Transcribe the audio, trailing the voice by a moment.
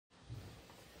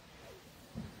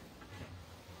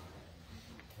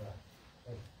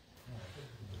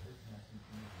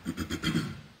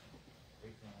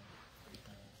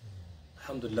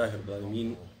Alhamdulillah Rabbil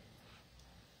Alameen.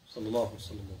 Sallallahu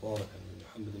sallam wa barak ala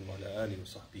Muhammadin wa ala alihi wa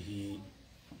sahbihi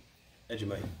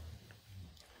ajma'in.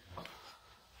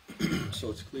 So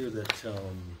it's clear that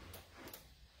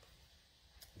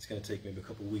it's going to take maybe a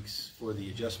couple of weeks for the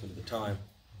adjustment of the time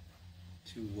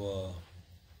to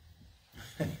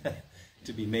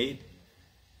to be made,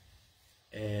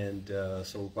 and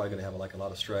so we're probably going to have like a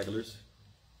lot of stragglers.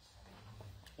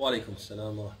 Wa alaikum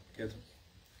salam wa rahmatullahi.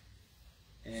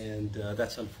 And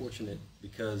that's unfortunate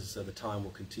because the time will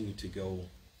continue to go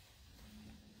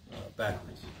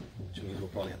backwards, which means we'll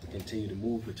probably have to continue to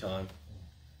move the time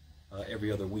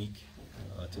every other week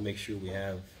to make sure we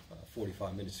have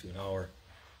 45 minutes to an hour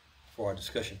for our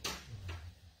discussion.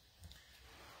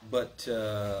 But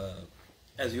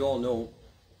as you all know,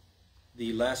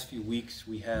 the last few weeks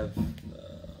we have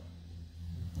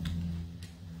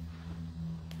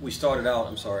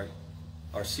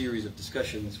our series of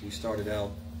discussions. We started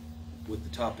out with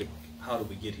the topic, how do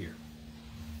we get here?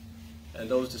 And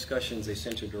those discussions, they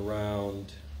centered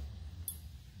around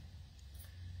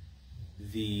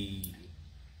the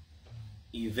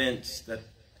events that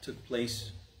took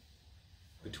place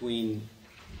between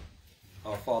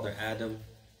our father Adam,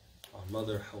 our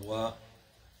mother Hawa,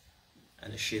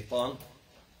 and the shaitan,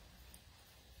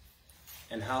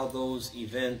 and how those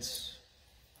events,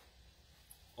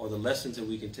 or the lessons that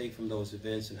we can take from those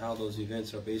events, and how those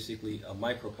events are basically a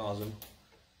microcosm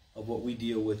of what we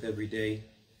deal with every day,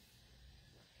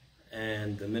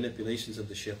 and the manipulations of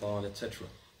the shaitan, etc.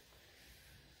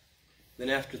 Then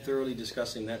after thoroughly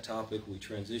discussing that topic, we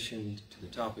transitioned to the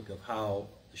topic of how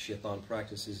the shaitan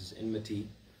practices his enmity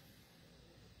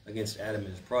against Adam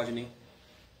and his progeny.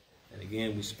 And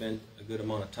again, we spent a good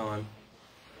amount of time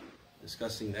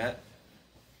discussing that.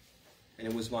 And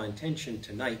it was my intention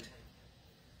tonight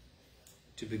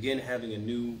to begin having a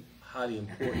new, highly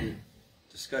important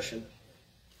discussion,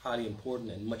 highly important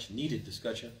and much needed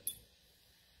discussion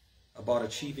about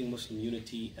achieving Muslim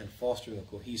unity and fostering a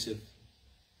cohesive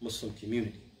Muslim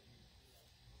community.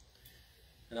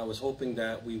 And I was hoping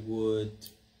that we would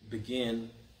begin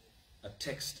a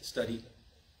text study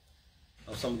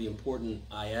of some of the important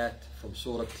ayat from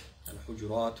Surah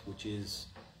Al-Hujurat, which is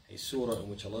a surah in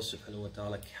which Allah subhanahu wa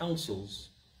ta'ala counsels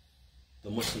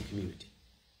the Muslim community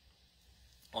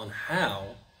on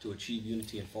how to achieve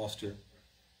unity and foster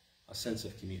a sense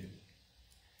of community.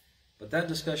 But that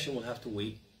discussion will have to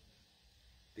wait,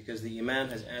 because the Imam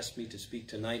has asked me to speak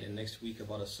tonight and next week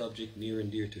about a subject near and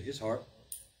dear to his heart,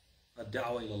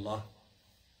 Ad-Da'wa ilAllaah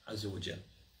Azza wa Jal,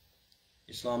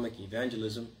 Islamic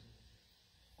evangelism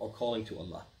or calling to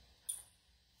Allah.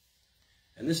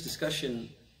 And this discussion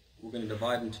we're going to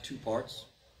divide into two parts,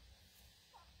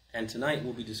 and tonight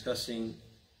we'll be discussing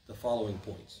the following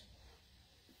points.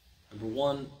 Number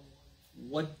one,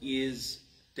 what is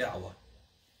da'wah,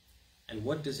 and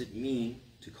what does it mean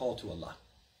to call to Allah?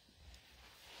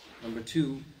 Number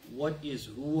two, what is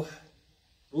ruh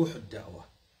al-da'wah,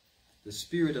 the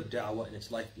spirit of da'wah and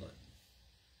its lifeblood?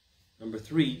 Number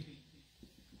three,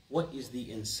 what is the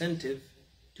incentive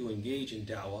to engage in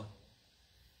da'wah,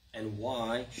 and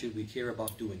why should we care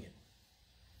about doing it?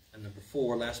 And number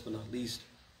four, last but not least,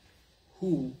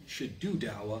 who should do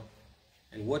da'wah,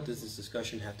 and what does this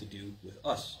discussion have to do with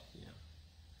us?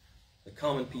 The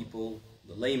common people,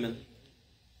 the laymen.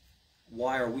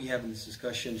 Why are we having this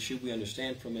discussion? Should we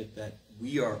understand from it that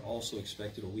we are also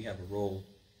expected, or we have a role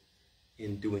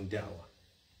in doing da'wah?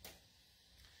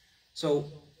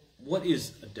 So, what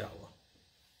is a da'wah?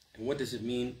 And what does it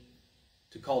mean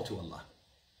to call to Allah?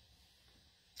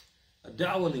 A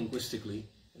da'wah linguistically,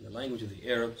 in the language of the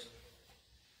Arabs,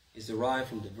 is derived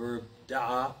from the verb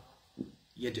da'a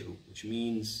yad'u, which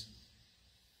means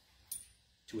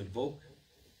to invoke,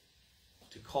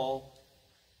 to call,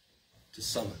 to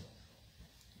summon.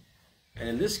 And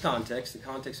in this context, the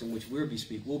context in which we'll be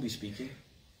speaking,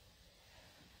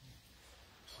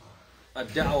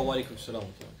 ad-da'wah, wa alaikum salam wa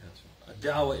rahmatullahi.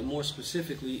 Ad-da'wah, more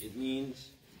specifically, it means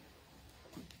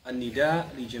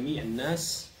an-nida' li jami'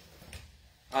 an-nas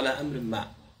ala amrin ma'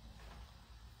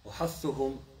 wa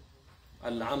hathuhum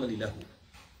al-'amali lahu.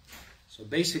 So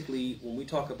basically, when we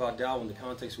talk about da'wah in the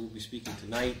context we'll be speaking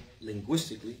tonight,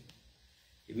 linguistically,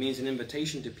 it means an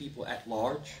invitation to people at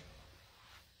large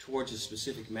towards a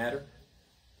specific matter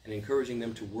and encouraging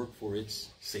them to work for its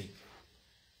sake.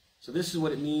 So this is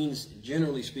what it means,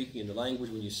 generally speaking, in the language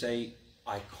when you say,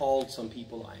 I called some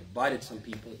people, I invited some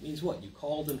people. It means what? You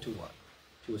called them to what?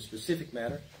 To a specific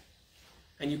matter,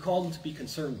 and you call them to be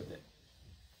concerned with it,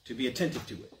 to be attentive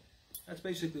to it. That's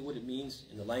basically what it means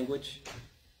in the language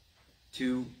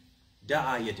to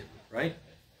da'a yad'u, right?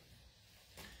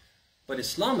 But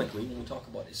Islamically, when we talk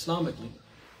about Islamically,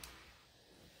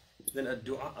 then a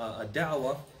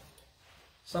da'wah,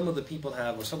 some of the people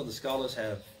have, or some of the scholars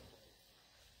have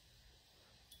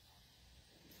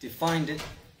defined it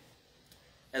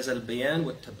as al-bayan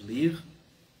wa tabligh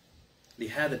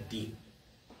لهذا الدين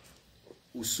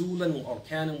أصولا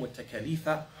وأركانا وتكاليف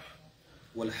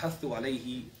والحث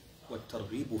عليه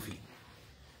والترغيب فيه.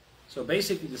 So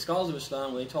basically, the scholars of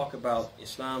Islam, when they talk about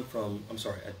Islam from,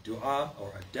 a dua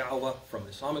or a da'wah from an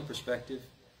Islamic perspective,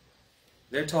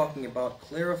 they're talking about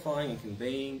clarifying and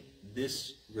conveying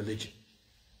this religion.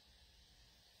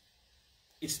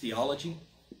 Its theology,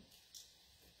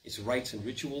 its rites and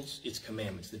rituals, its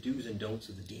commandments, the do's and don'ts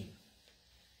of the deen.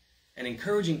 And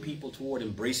encouraging people toward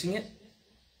embracing it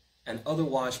and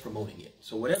otherwise promoting it.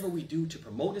 So whatever we do to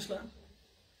promote Islam,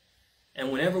 and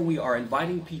whenever we are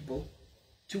inviting people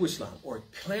to Islam or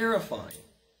clarifying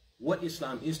what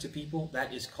Islam is to people,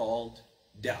 that is called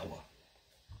da'wah.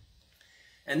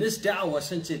 And this da'wah,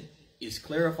 since it is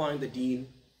clarifying the deen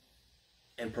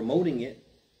and promoting it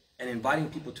and inviting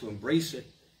people to embrace it,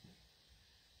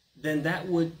 then that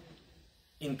would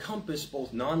encompass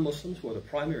both non-Muslims, who are the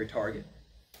primary target,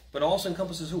 but also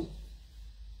encompasses who?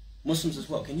 Muslims as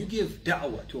well. Can you give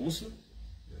da'wah to a Muslim?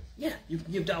 Yeah, you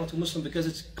can give da'wah to a Muslim because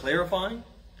it's clarifying,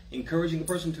 encouraging a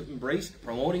person to embrace,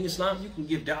 promoting Islam. You can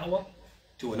give da'wah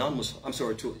to a non-Muslim.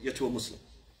 To a Muslim.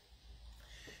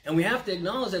 And we have to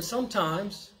acknowledge that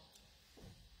sometimes,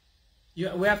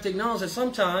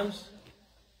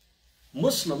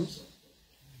 Muslims,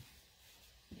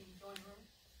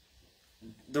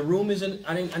 the room isn't,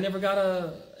 I never got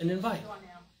an invite.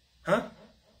 Huh?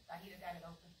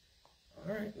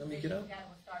 All right, let me get out.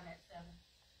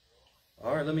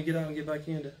 All right, let me get out and get back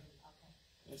in there.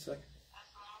 1 second.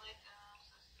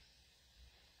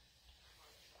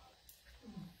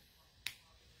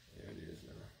 There it is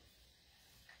now.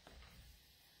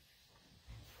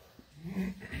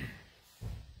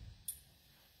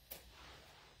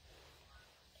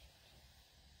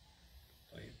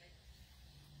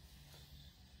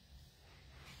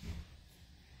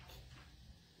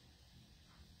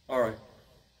 All right.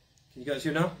 Can you guys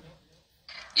hear now?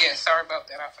 Yeah, sorry about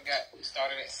that. I forgot we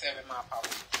started at 7. My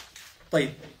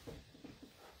apologies.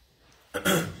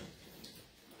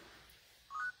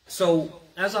 So,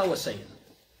 as I was saying,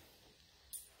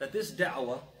 that this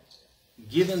da'wah,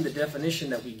 given the definition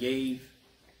that we gave,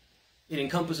 it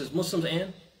encompasses Muslims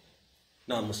and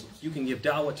non-Muslims. You can give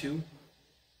da'wah to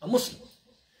a Muslim.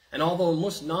 And although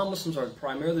non-Muslims are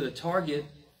primarily the target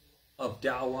of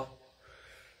da'wah,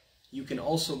 you can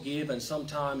also give, and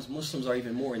sometimes Muslims are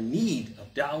even more in need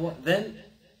of da'wah than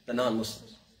the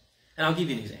non-Muslims. And I'll give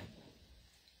you an example.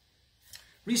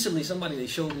 Recently, they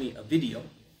showed me a video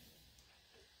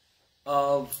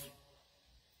of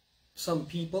some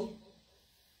people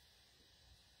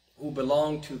who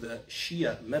belong to the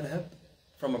Shia madhab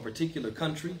from a particular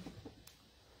country.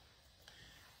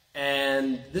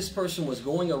 And this person was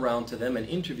going around to them and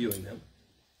interviewing them.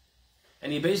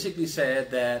 And he basically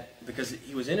said that, because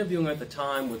he was interviewing at the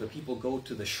time where the people go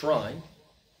to the shrine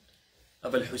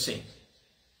of Al-Hussein.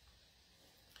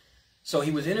 So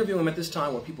he was interviewing him at this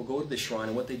time where people go to the shrine,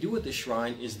 and what they do at the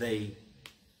shrine is they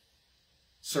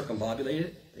circumambulate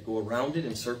it. They go around it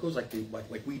in circles like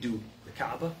we do the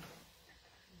Kaaba.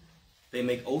 They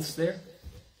make oaths there.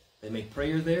 They make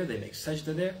prayer there. They make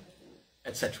sajda there,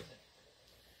 etc.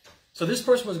 So this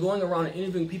person was going around and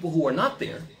interviewing people who are not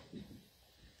there,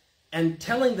 and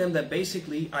telling them that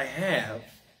basically I have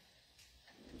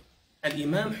an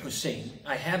Imam Hussein,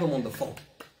 I have him on the phone.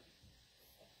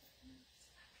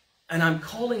 And I'm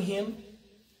calling him,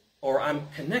 or I'm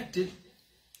connected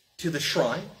to the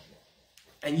shrine,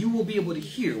 and you will be able to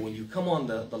hear, when you come on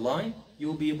the line, you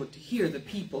will be able to hear the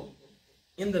people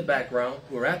in the background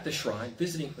who are at the shrine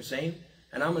visiting Hussein,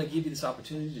 and I'm going to give you this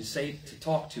opportunity to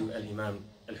talk to Al-Imam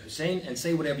Al-Hussein and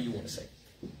say whatever you want to say.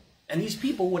 And these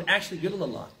people would actually get on the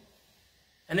line.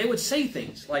 And they would say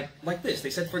things like this. They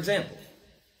said, for example,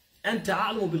 أنت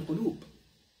أعلم بالقلوب.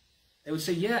 They would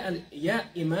say, Ya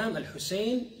Imam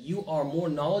Al-Hussein, you are more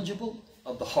knowledgeable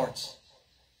of the hearts.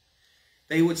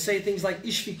 They would say things like,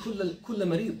 Ishfi kulla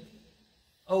marid.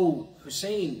 Oh,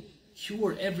 Hussein,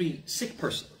 cure every sick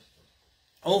person.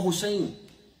 Oh, Hussein,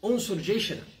 unsur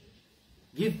jayshana.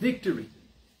 Give victory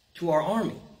to our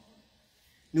army.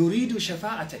 Nuridu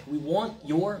shafa'atak. We want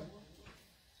your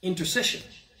intercession.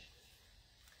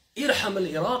 Irham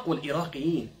al-Iraq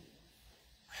wal-Iraqiyin.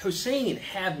 Hussein,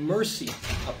 have mercy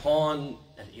upon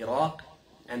Iraq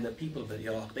and the people of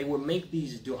Iraq. They would make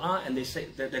these dua, and they say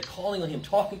they're calling on him,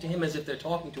 talking to him as if they're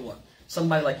talking to what?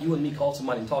 Somebody like you and me call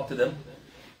somebody and talk to them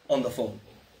on the phone.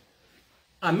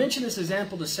 I mention this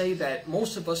example to say that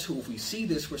most of us who, if we see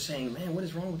this, we're saying, man, what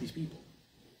is wrong with these people?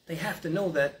 they have to know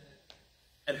that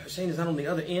Al-Hussein is not on the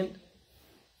other end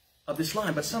of this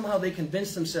line, but somehow they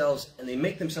convince themselves and they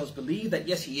make themselves believe that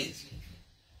yes, he is.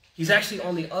 He's actually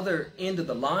on the other end of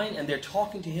the line, and they're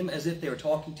talking to him as if they were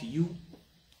talking to you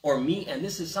or me, and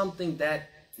this is something that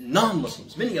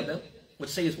non-Muslims, many of them, would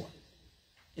say is what?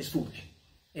 Is foolish.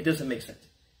 It doesn't make sense.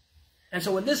 And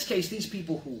so in this case, these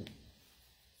people who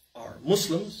are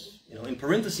Muslims, in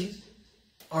parentheses,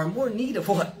 are more in need of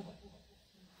what?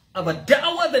 Of a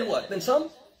da'wah than what? Than some?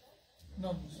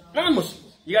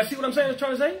 Non-Muslims. You guys see what I'm saying? I'm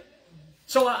trying to say?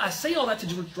 So I say all that to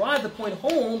drive the point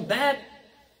home that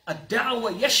a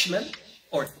da'wah yashmal,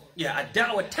 a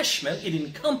da'wah tashmal, it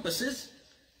encompasses,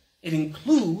 it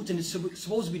includes, and it's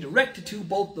supposed to be directed to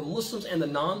both the Muslims and the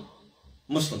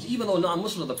non-Muslims. Even though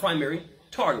non-Muslims are the primary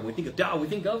target. When we think of da'wah, we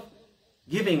think of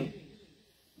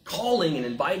calling and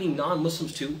inviting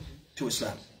non-Muslims to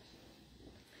Islam.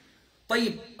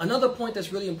 Another point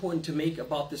that's really important to make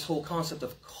about this whole concept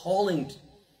of calling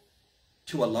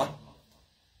to Allah.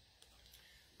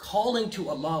 Calling to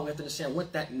Allah, we have to understand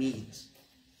what that means,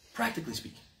 practically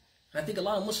speaking. And I think a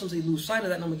lot of Muslims, they lose sight of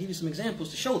that, and I'm going to give you some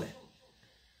examples to show that.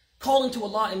 Calling to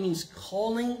Allah, it means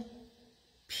calling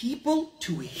people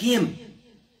to Him,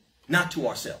 not to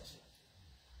ourselves.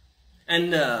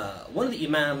 And one of the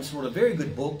Imams wrote a very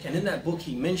good book, and in that book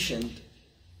he mentioned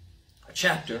a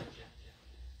chapter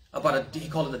about he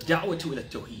called it the Da'watu ila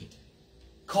Tawheed,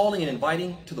 calling and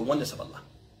inviting to the oneness of Allah.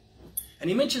 And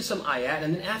he mentioned some ayat,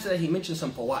 and then after that he mentioned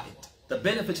some fawaid, the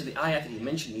benefits of the ayat that he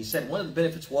mentioned. He said one of the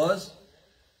benefits was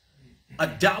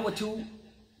ad-da'watu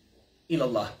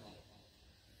ilAllaah.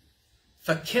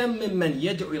 فَكَمْ مِمَّنْ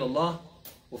يَدْعُ إِلَى اللَّهِ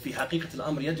وَفِي حَقِيقَةِ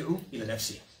الْأَمْرِ يَدْعُ إِلَى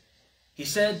نَفْسِهِ. He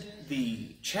said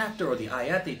the chapter or the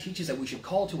ayat, they teach us that we should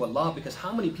call to Allah, because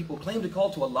how many people claim to call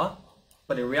to Allah,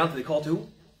 but in reality they call to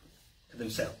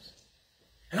themselves.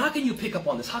 And how can you pick up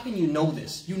on this? How can you know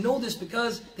this? You know this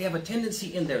because they have a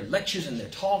tendency in their lectures and their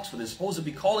talks where they're supposed to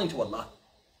be calling to Allah,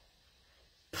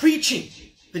 preaching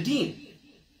the deen.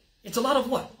 It's a lot of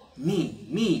what?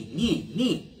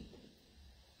 Me.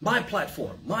 My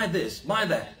platform, my this, my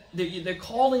that. They're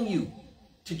calling you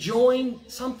to join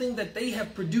something that they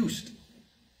have produced.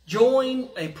 Join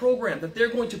a program that they're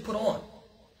going to put on.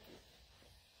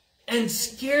 And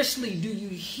scarcely do you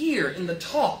hear in the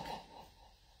talk,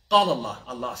 ilAllaah,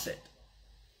 Allah said.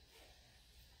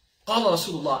 Qala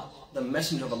Rasulullah, the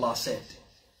Messenger of Allah said.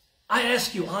 I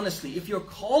ask you honestly, if you're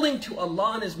calling to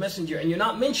Allah and His Messenger and you're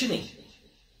not mentioning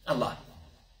Allah,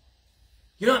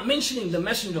 you're not mentioning the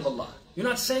Messenger of Allah, you're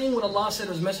not saying what Allah said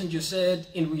or His Messenger said,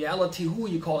 in reality, who are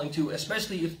you calling to?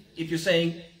 Especially if you're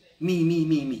saying,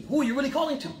 me. Who are you really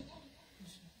calling to?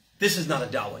 This is not a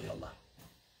da'wah, ya Allah.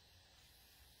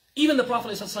 Even the Prophet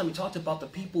ﷺ, he talked about the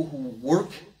people who work.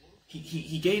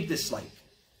 He gave this like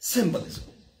symbolism,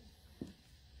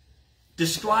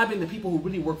 describing the people who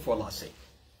really work for Allah's sake.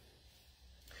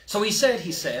 So he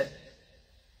said,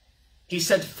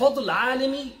 فَضْلَ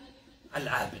عَالِمِ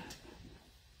الْعَابِدِ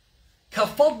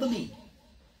كَفَضْلِ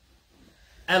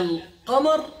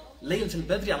الْقَمَرِ لَيْلَةِ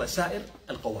الْبَدْرِ عَلَى سَائِرِ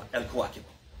الْكَوَاكِبِ.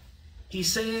 He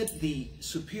said the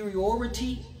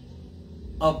superiority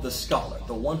of the scholar,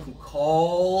 the one who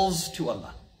calls to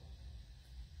Allah,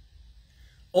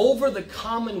 over the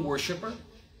common worshipper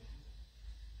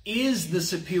is the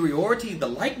superiority, the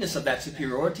likeness of that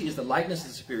superiority is the likeness of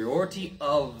the superiority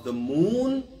of the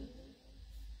moon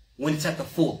when it's at the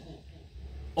full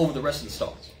over the rest of the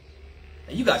stars.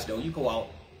 And you guys know, you go out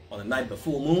on the night of the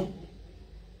full moon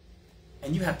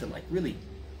and you have to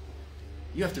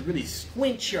really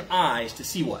squint your eyes to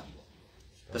see what?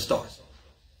 The stars.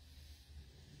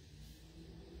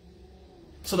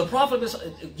 So the Prophet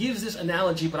gives this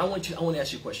analogy, but I want to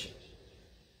ask you a question.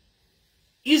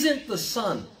 Isn't the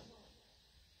sun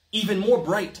even more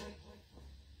bright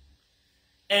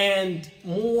and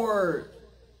more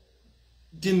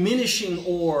diminishing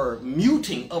or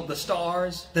muting of the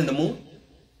stars than the moon?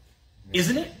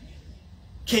 Isn't it?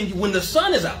 When the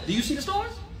sun is out, do you see the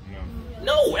stars?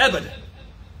 No, evident.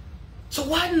 So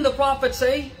why didn't the Prophet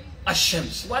say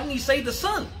Ash-Shams? Why didn't he say the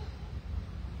sun?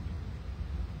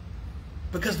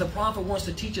 Because the Prophet wants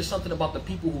to teach us something about the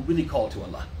people who really call to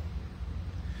Allah.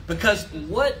 Because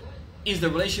what is the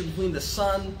relationship between the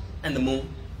sun and the moon?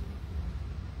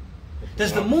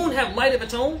 Does the moon have light of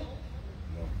its own?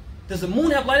 Does the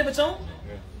moon have light of its own?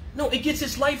 No, it gets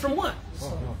its light from what?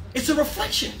 It's a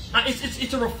reflection.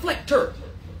 It's a reflector.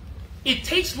 It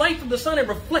takes light from the sun and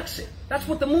reflects it. That's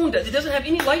what the moon does. It doesn't have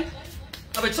any light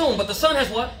of its own, but the sun has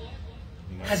what?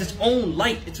 Has its own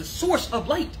light. It's a source of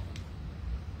light.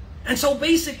 And so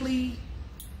basically,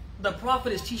 the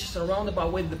Prophet is teaching us in a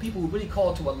roundabout way that the people who really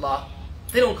call to Allah,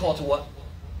 they don't call to what?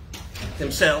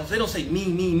 themselves. They don't say me,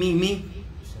 me, me, me.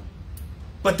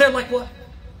 But they're like what?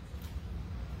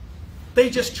 They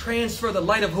just transfer the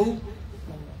light of who?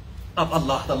 Of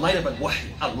Allah. The light of what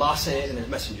Allah said and His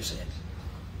Messenger said.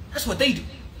 That's what they do.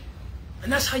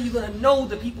 And that's how you're going to know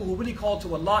the people who really call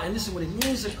to Allah. And this is what it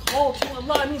means to call to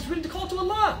Allah. It means really to call to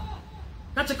Allah.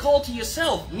 Not to call to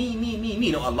yourself. Me, me, me,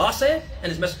 me. No, Allah said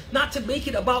and His Messenger. Not to make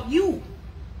it about you.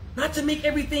 Not to make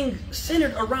everything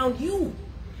centered around you.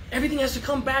 Everything has to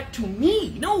come back to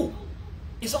me. No.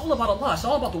 It's all about Allah. It's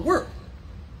all about the work.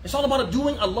 It's all about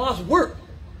doing Allah's work.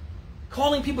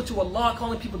 Calling people to Allah,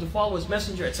 calling people to follow His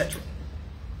Messenger, etc.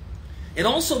 It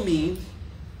also means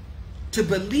to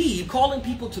believe, calling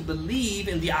people to believe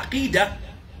in the aqidah,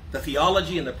 the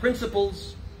theology and the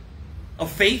principles of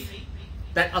faith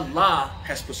that Allah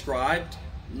has prescribed,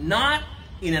 not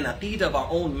in an aqidah of our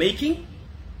own making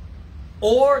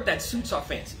or that suits our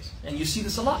fancies. And you see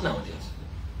this a lot nowadays.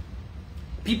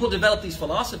 People develop these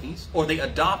philosophies or they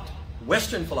adopt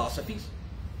Western philosophies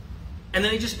and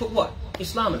then they just put what?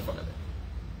 Islam in front of it.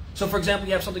 So for example,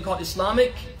 you have something called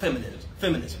Islamic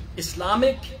feminism.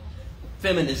 Islamic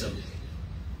feminism.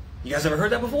 You guys ever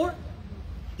heard that before?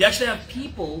 You actually have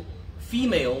people,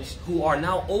 females, who are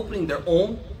now opening their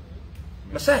own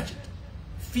masajid.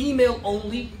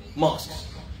 Female-only mosques.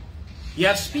 You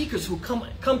have speakers who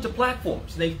come to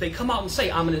platforms. They come out and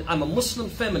say, I'm a Muslim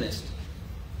feminist.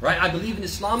 Right? I believe in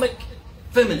Islamic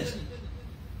feminism.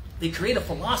 They create a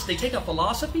philosophy. They take a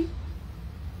philosophy.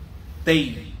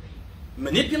 They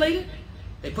manipulate it.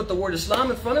 They put the word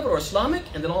Islam in front of it or Islamic.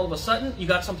 And then all of a sudden, you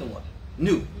got something what?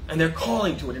 New. And they're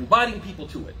calling to it, inviting people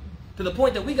to it. To the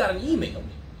point that we got an email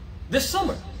this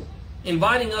summer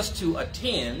inviting us to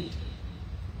attend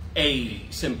a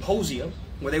symposium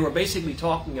where they were basically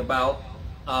talking about,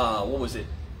 what was it?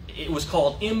 It was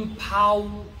called Empower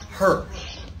Her.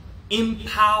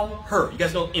 Empower Her. You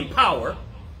guys know empower?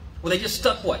 Well, they just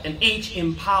stuck what? An H,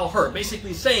 empower her.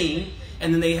 Basically saying,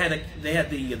 and then they had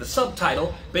the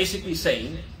subtitle basically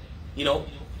saying, you know,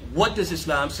 what does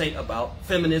Islam say about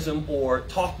feminism or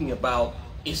talking about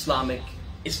Islamic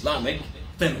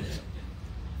feminism?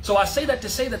 So I say that to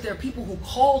say that there are people who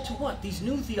call to what? These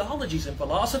new theologies and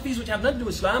philosophies which have nothing to do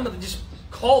with Islam, but they just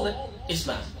call it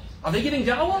Islam. Are they giving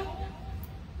da'wah?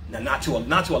 No, not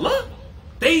to Allah.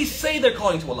 They say they're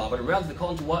calling to Allah, but in reality they're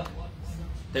calling to what?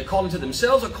 They're calling to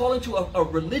themselves or calling to a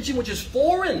religion which is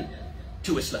foreign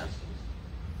to Islam.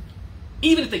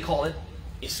 Even if they call it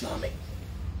Islamic.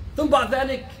 Then by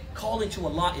that, calling to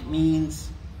Allah, it means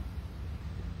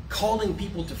calling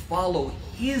people to follow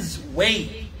His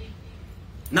way,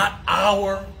 not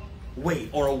our way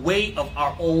or a way of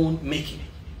our own making.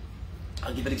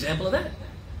 I'll give an example of that.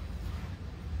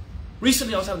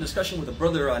 Recently I was having a discussion with a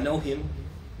brother. I know him.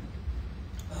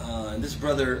 And this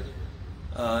brother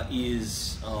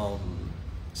is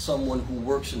someone who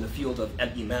works in the field of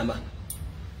Al-Imamah.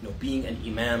 You know, being an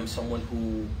Imam, someone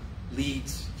who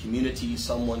leads communities,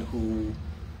 someone who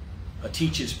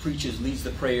teaches, preaches, leads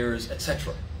the prayers,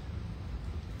 etc.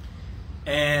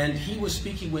 And he was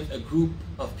speaking with a group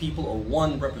of people, or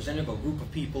one representative of a group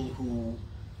of people who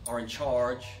are in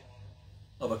charge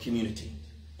of a community,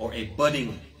 or a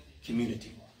budding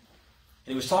community.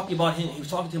 And he was talking about him, he was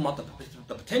talking to him about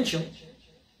the potential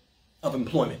of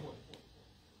employment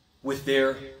with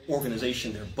their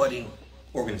organization, their budding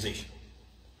organization.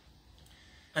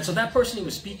 And so that person he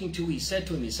was speaking to, he said,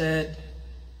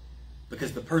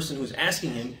 because the person who's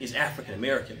asking him is African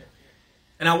American.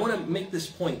 And I want to make this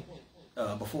point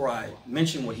before I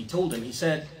mention what he told him. He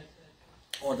said,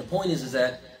 or the point is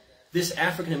that this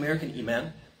African American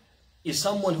Imam is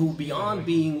someone who beyond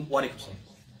being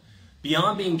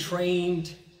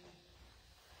trained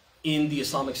in the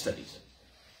Islamic studies,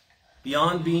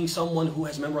 beyond being someone who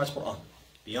has memorized Quran,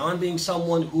 beyond being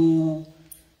someone who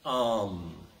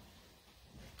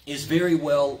is very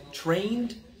well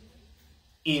trained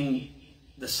in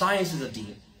the sciences of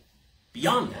deen,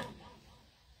 beyond that,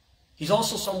 he's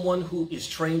also someone who is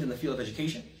trained in the field of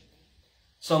education,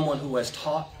 someone who has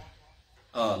taught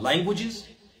languages,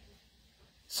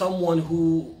 someone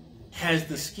who has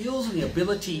the skills and the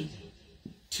ability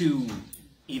to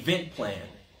event plan,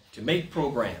 to make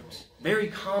programs, very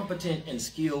competent and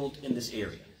skilled in this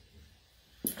area,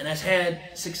 and has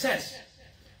had success.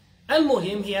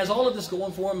 Al-Muhim, he has all of this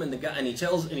going for him, and he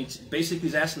basically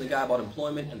is asking the guy about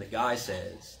employment, and the guy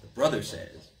says, the brother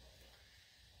says,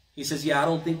 he says, yeah, I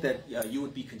don't think that you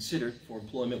would be considered for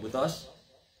employment with us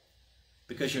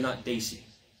because you're not Desi. You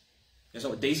guys know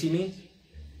what Desi means?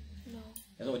 No.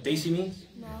 You guys know what Desi means?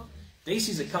 No. Desi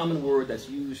is a common word that's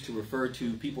used to refer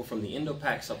to people from the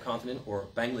Indo-Pak subcontinent or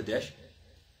Bangladesh.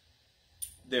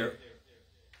 They're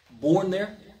born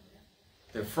there,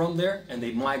 They're from there and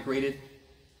they migrated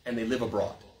and they live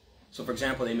abroad. So for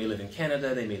example, they may live in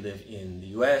Canada, they may live in the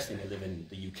US, they may live in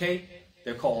the UK.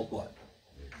 They're called what?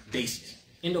 Desis.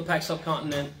 Indo-Pak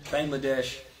subcontinent,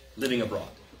 Bangladesh, living abroad.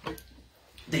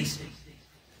 Desi.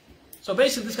 So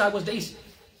basically this guy was Desi.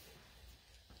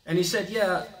 And he said,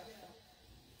 yeah,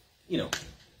 you know,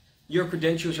 your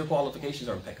credentials, your qualifications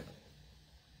are impeccable.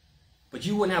 But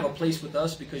you wouldn't have a place with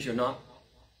us because you're not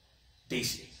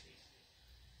Desi.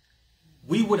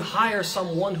 We would hire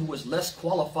someone who was less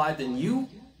qualified than you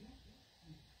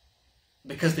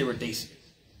because they were Desi.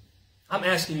 I'm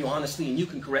asking you honestly, and you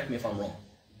can correct me if I'm wrong.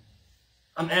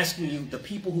 I'm asking you, the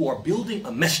people who are building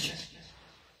a masjid,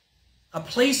 a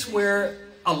place where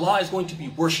Allah is going to be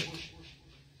worshipped,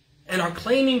 and are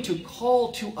claiming to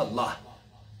call to Allah,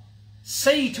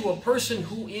 say to a person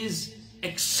who is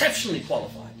exceptionally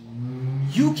qualified,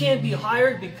 you can't be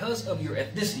hired because of your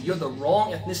ethnicity. You're the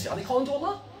wrong ethnicity. Are they calling to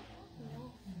Allah?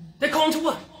 They're calling to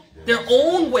what? Their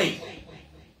own way.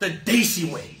 The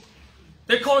Desi way.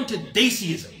 They're calling to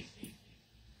Desiism.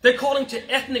 They're calling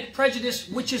to ethnic prejudice,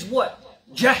 which is what?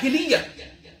 Jahiliyyah.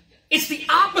 It's the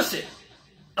opposite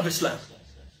of Islam.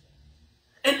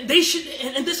 And they should,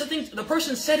 and this I think the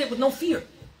person said it with no fear.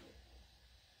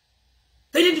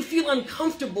 They didn't feel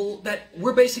uncomfortable that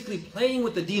we're basically playing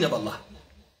with the deen of Allah.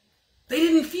 They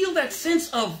didn't feel that sense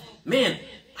of, man,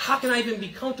 how can I even be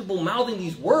comfortable mouthing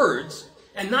these words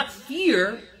and not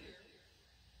fear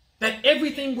that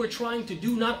everything we're trying to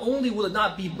do, not only will it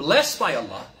not be blessed by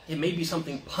Allah, it may be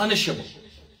something punishable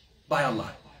by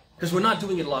Allah. Because we're not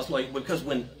doing it Allah's way. Because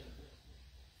when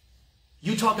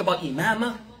you talk about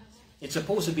imamah, it's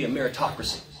supposed to be a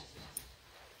meritocracy.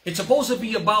 It's supposed to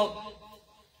be about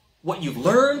what you've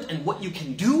learned and what you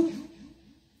can do,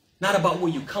 not about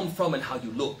where you come from and how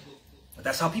you look. But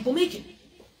that's how people make it.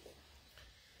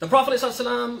 The Prophet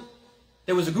ﷺ,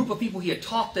 there was a group of people, he had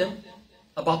taught them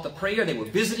about the prayer. They were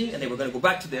visiting and they were going to go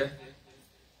back to their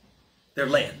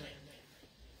land.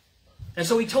 And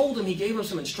so he told them, he gave them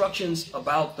some instructions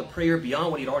about the prayer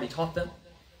beyond what he'd already taught them.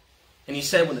 And he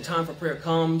said, when the time for prayer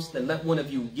comes, then let one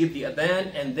of you give the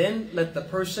adhan, and then let the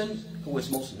person who is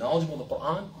most knowledgeable of the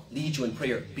Quran lead you in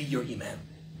prayer, be your imam.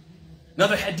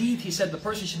 Another hadith, he said the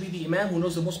person should be the imam who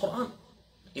knows the most Quran.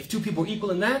 If two people are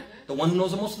equal in that, the one who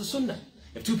knows the most of the sunnah.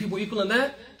 If two people are equal in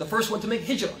that, the first one to make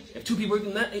hijrah. If two people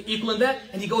are equal in that,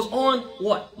 and he goes on,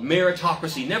 what?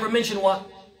 Meritocracy. Never mention what?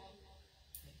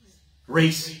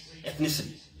 Race,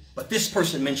 ethnicity. But this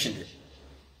person mentioned it.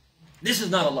 This is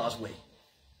not Allah's way.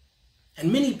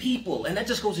 And many people, and that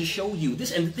just goes to show you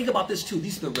this, and think about this too,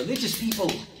 these are the religious people.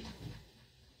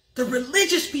 The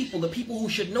religious people, the people who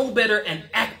should know better and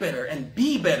act better and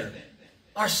be better,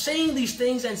 are saying these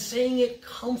things and saying it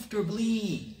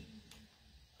comfortably.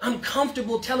 I'm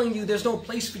comfortable telling you there's no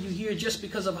place for you here just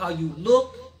because of how you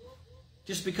look,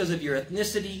 just because of your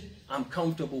ethnicity. I'm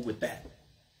comfortable with that.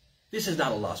 This is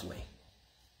not Allah's way.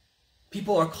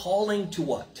 People are calling to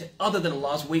what? To other than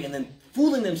Allah's way, and then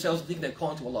fooling themselves to think they're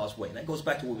calling to Allah's way. And that goes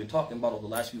back to what we've been talking about over the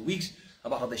last few weeks,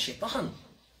 about how the shaitan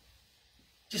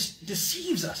just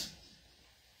deceives us.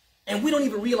 And we don't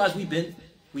even realize we've been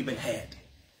had.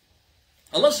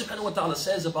 Allah subhanahu wa ta'ala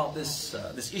says about this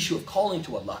issue of calling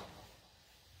to Allah.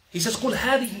 He says, قُلْ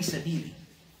هَذِهِ سَبِيلِي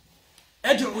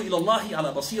أَدْعُو إِلَى اللَّهِ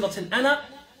عَلَى بَصِيرَةٍ أَنَا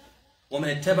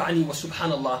وَمَنِ اتَّبَعَنِي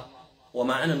وَسُبْحَانَ اللَّهِ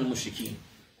وَمَا أَنَا مِنَ الْمُشْرِكِينَ.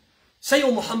 Say,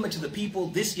 O Muhammad, to the people,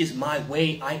 this is my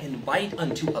way. I invite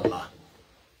unto Allah.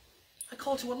 I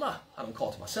call to Allah. I don't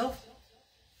call to myself.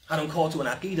 I don't call to an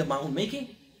aqeedah of my own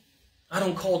making. I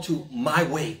don't call to my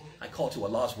way. I call to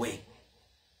Allah's way.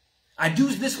 I do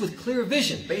this with clear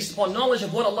vision, based upon knowledge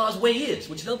of what Allah's way is,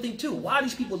 which is another thing too. Why are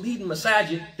these people leading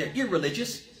masajid? They're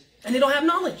irreligious, and they don't have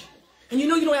knowledge. And you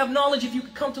know you don't have knowledge if you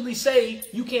can comfortably say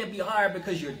you can't be hired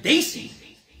because you're Desi.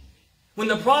 When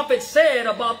the Prophet said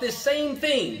about this same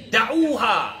thing,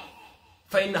 Da'uha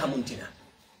فَإِنَّهَا مُنْتِنَةٌ.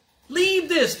 Leave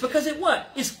this because it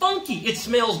what? It's funky. It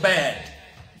smells bad.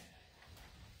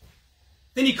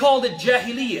 Then he called it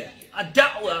Jahiliyyah. I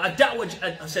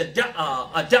said,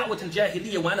 Ada'wat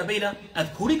al-Jahiliyyah wa ana bayna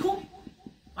adhkurikum.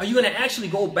 Are you going to actually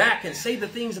go back and say the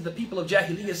things that the people of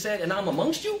Jahiliyyah said and I'm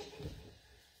amongst you?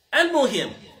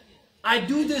 Al-Muhim, I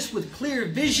do this with clear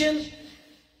vision.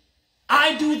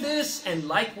 I do this, and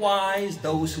likewise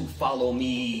those who follow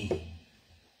me.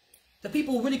 The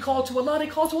people who really call to Allah, they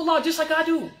call to Allah just like I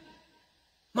do.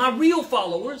 My real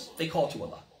followers, they call to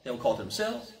Allah. They don't call to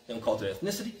themselves. They don't call to their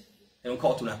ethnicity. They don't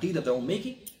call to an aqeedah of their own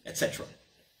making, etc.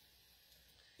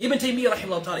 Ibn Taymiyyah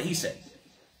rahimahullah ta'ala, he said,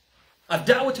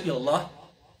 Ad-da'watu ilAllaah,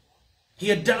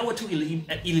 hiya ad-da'watu ila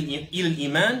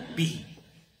al-iman bihi,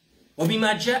 wa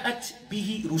bima ja'at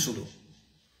bihi rusuluh,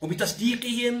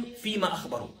 وبتصديقهم فيما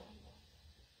أخبروا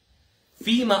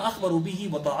فيما أخبروا به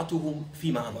وطاعتهم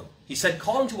فيما أمروا. He said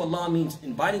calling to Allah means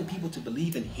inviting people to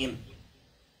believe in Him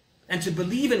and to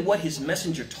believe in what His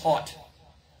messenger taught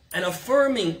and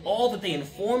affirming all that they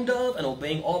informed of and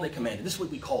obeying all they commanded. This is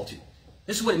what we call to.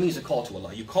 This is what it means to call to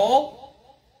Allah. You call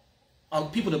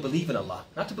people to believe in Allah,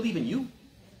 not to believe in you.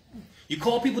 You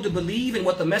call people to believe in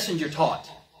what the messenger taught.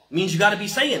 It means you got to be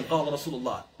saying, قال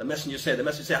Rasulullah. The messenger said.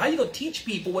 How are you going to teach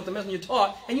people what the messenger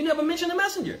taught and you never mention the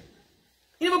messenger?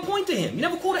 You never point to him. You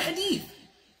never quote a hadith.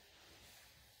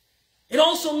 It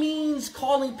also means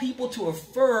calling people to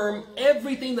affirm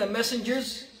everything the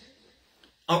messengers,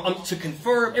 to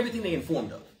confirm everything they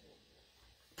informed of.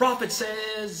 Prophet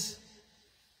says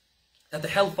that the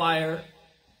hellfire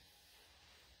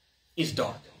is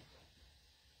dark.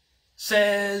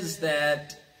 Says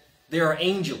that there are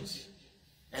angels,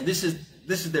 and this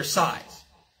is their size.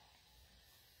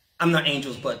 I'm not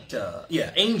angels, but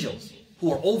angels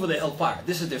who are over the hellfire.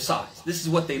 This is their size. This is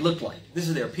what they look like. This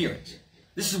is their appearance.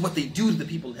 This is what they do to the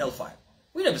people in hellfire.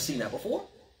 We've never seen that before,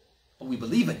 but we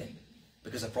believe in it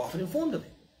because the Prophet informed of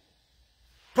it.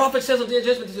 Prophet says on the day of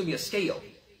judgment there's going to be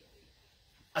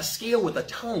a scale with a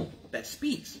tongue that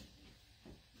speaks.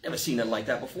 Never seen nothing like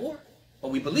that before,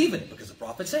 but we believe in it because the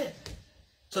Prophet said.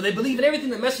 So they believe in everything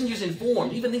the messengers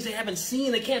informed, even things they haven't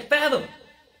seen, they can't fathom.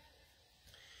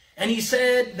 And he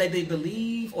said that they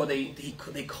believe, or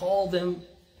they call them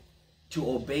to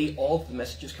obey all that the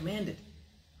messengers commanded.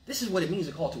 This is what it means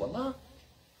to call to Allah.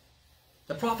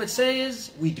 The Prophet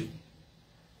says, we do.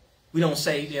 We don't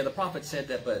say, yeah, the Prophet said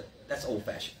that, but that's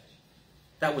old-fashioned.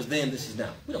 That was then, this is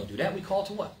now. We don't do that. We call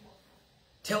to what?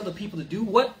 Tell the people to do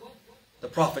what the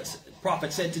Prophet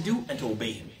said to do and to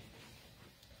obey him.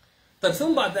 But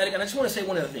something about that, and I just want to say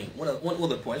one other thing, one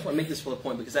other point. I just want to make this for a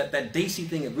point because that Daisy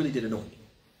thing, it really did annoy me.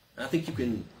 And I think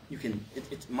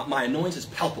my annoyance is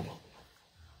palpable.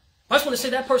 I just want to say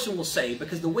that person will say,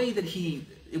 because the way that he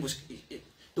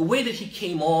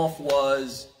came off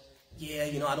was, yeah,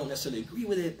 I don't necessarily agree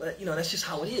with it, but that's just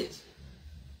how it is.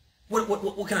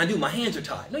 What can I do? My hands are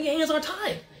tied. No, your hands aren't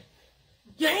tied.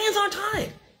 Your hands aren't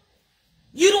tied.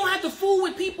 You don't have to fool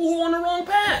with people who are on the wrong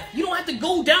path. You don't have to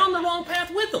go down the wrong path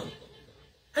with them.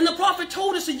 And the Prophet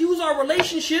told us to use our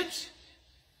relationships,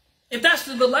 if that's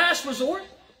the last resort,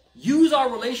 use our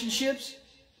relationships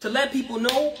to let people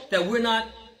know that we're not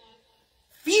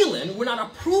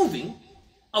approving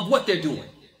of what they're doing.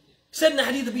 Said in the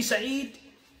hadith of Abi Sa'id,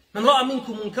 "Man ra'a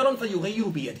minkum munkaran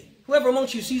falyughayyiru biyadihi." Whoever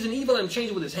amongst you sees an evil, let him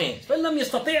change it with his hands. فَإِن لَمْ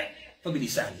يَسْتَطِعْ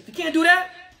فَبِلِسَانِهِ. If he can't do that,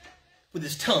 with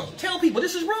his tongue. Tell people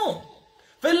this is wrong.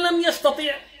 فَإِن لَمْ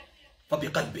يَسْتَطِعْ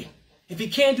فَبِقَلْبِهِ. If he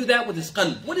can't do that with his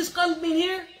qalb. What does qalb mean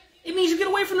here? It means you get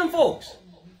away from them folks.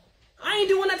 I ain't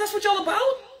doing that. That's what y'all about?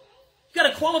 You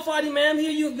got a qualified imam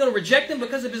here, you're going to reject him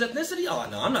because of his ethnicity? Oh,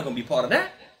 no, I'm not going to be part of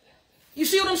that. You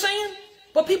see what I'm saying?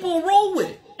 But people will roll with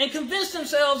it and convince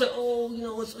themselves that,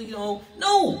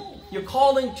 no. You're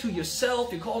calling to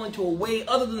yourself, you're calling to a way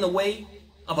other than the way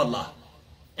of Allah.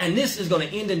 And this is going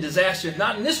to end in disaster, if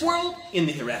not in this world, in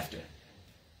the hereafter.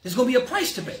 There's going to be a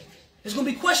price to pay. There's going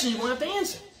to be questions you're going to have to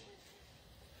answer.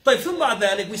 But think about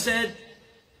that, like we said,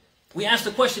 we asked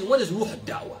the question, what is ruh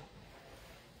al-da'wah?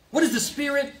 What is the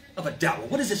spirit of a da'wah?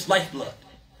 What is its lifeblood?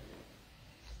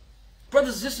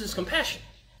 Brothers and sisters, compassion.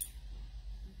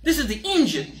 This is the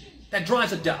engine that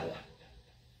drives a da'wah.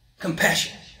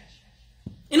 Compassion.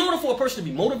 In order for a person to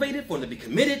be motivated, for them to be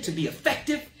committed, to be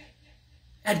effective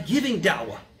at giving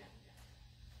da'wah,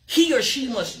 he or she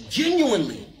must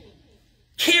genuinely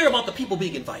care about the people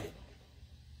being invited.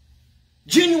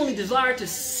 Genuinely desire to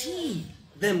see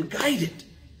them guided.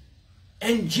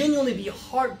 And genuinely be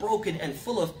heartbroken and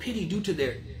full of pity due to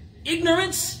their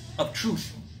ignorance of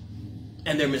truth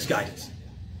and their misguidance.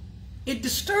 It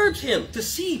disturbs him to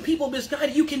see people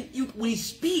misguided. When he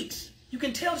speaks, you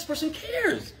can tell this person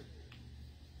cares.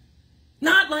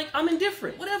 Not like, I'm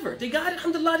indifferent, whatever. They got it,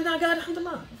 alhamdulillah, they not got it,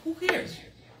 alhamdulillah. Who cares?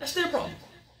 That's their problem.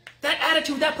 That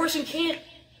attitude, that person can't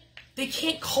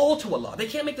call to Allah. They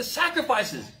can't make the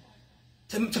sacrifices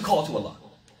to call to Allah.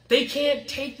 They can't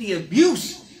take the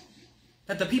abuse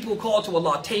that the people who call to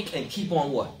Allah take and keep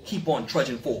on what? Keep on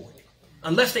trudging forward.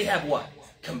 Unless they have what?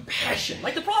 Compassion,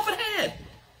 like the Prophet had.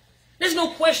 There's no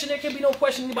question, there can be no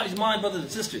question in anybody's mind, brothers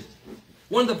and sisters.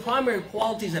 One of the primary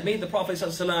qualities that made the Prophet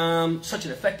ﷺ such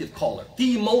an effective caller,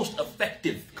 the most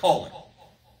effective caller,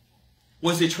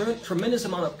 was the tremendous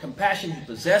amount of compassion he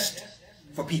possessed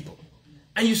for people.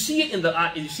 And you see it in the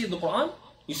Quran,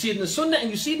 you see it in the Sunnah, and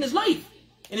you see it in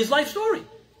his life story.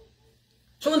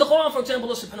 So in the Quran, for example,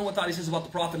 Allah subhanahu wa ta'ala says about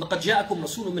the Prophet, لَقَدْ جَاءَكُمْ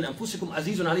رَسُولٌ مِّنْ أَنفُسِكُمْ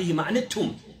عَزِيزٌ عَلَيْهِ مَا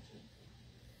عَنِتُّمْ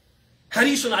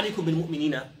Harisun alaykum bil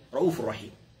mu'minina ra'ufur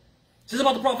rahim. Says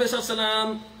about the Prophet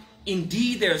ﷺ,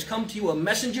 indeed there has come to you a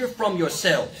messenger from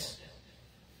yourselves.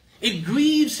 It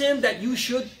grieves him that you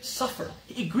should suffer.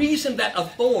 It grieves him that a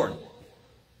thorn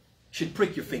should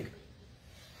prick your finger.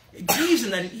 It grieves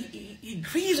him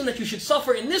that you should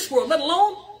suffer in this world, let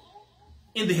alone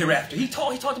in the hereafter. He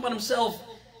talked about himself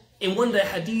in one of the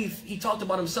hadith. He talked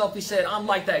about himself. He said, I'm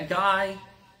like that guy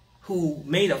who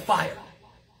made a fire.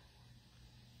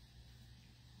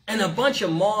 And a bunch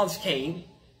of moths came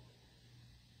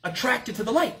attracted to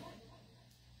the light.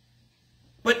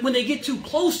 But when they get too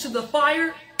close to the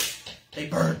fire, they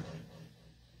burn.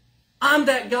 I'm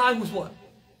that guy who's what?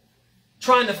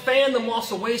 Trying to fan the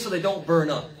moths away so they don't burn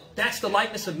up. That's the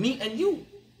likeness of me and you.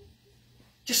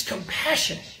 Just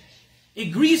compassion. It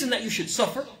grieves him that you should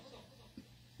suffer.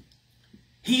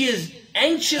 He is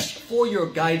anxious for your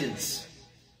guidance.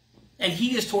 And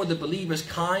he is toward the believers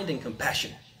kind and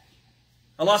compassionate.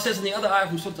 Allah says in the other ayah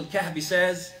from Surah Al-Kahf, He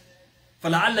says,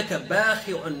 فَلَعَلَّكَ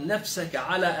بَاخِعٌ نَفْسَكَ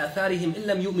عَلَىٰ آثَارِهِمْ إِن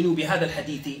لَمْ يُؤْمِنُوا بِهَذَا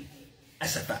الْحَدِيثِ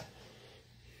أَسَفًا.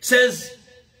 Says,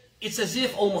 it's as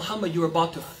if, O Muhammad, you're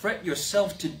about to fret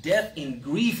yourself to death in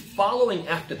grief following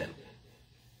after them.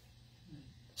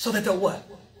 So that they'll what?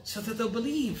 So that they'll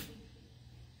believe.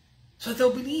 So that they'll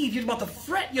believe. You're about to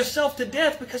fret yourself to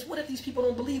death because what if these people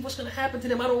don't believe? What's going to happen to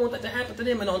them? I don't want that to happen to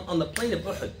them. And on the plain of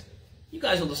Uhud, you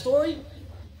guys know the story.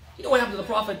 You know what happened to the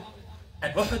Prophet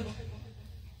at Uhud?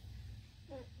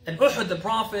 At Uhud, the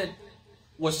Prophet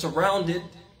was surrounded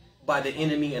by the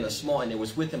enemy and there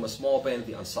was with him a small band of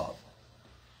the Ansar.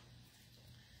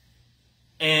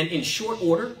 And in short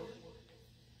order,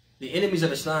 the enemies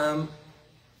of Islam,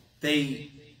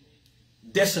 they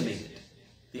decimated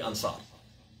the Ansar.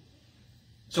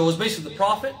 So it was basically the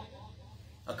Prophet,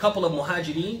 a couple of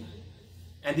Muhajirin,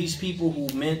 and these people who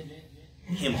meant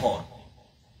him harm.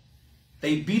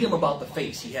 They beat him about the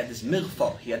face. He had this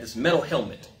mighfar, he had this metal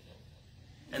helmet.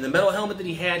 And the metal helmet that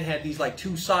he had these like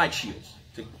two side shields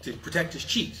to protect his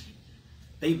cheeks.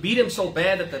 They beat him so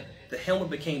bad that the helmet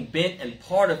became bent and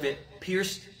part of it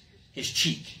pierced his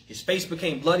cheek. His face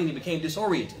became bloody and he became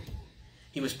disoriented.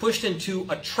 He was pushed into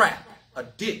a trap, a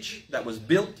ditch that was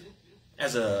built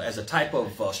as a type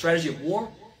of strategy of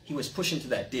war. He was pushed into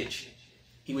that ditch.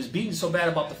 He was beaten so bad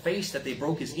about the face that they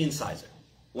broke his incisor,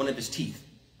 one of his teeth.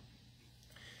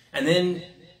 And then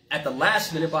at the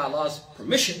last minute, by Allah's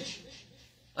permission,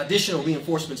 additional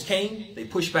reinforcements came. They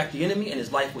pushed back the enemy and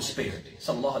his life was spared.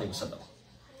 Sallallahu Alaihi Wasallam.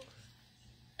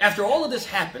 After all of this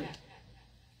happened,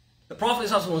 the Prophet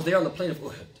ﷺ was there on the plain of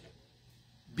Uhud,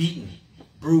 beaten,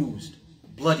 bruised,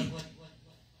 bloodied,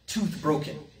 tooth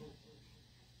broken.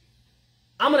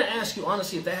 I'm going to ask you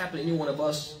honestly, if that happened to any one of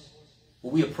us,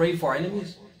 would we have prayed for our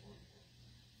enemies?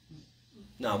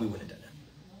 No, we wouldn't have done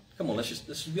that. Come on, let's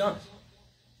just be honest.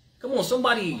 Come on,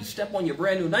 somebody step on your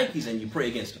brand new Nikes and you pray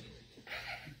against them.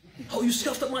 Oh, you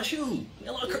scuffed up my shoe.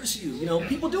 Allah curse you. You know,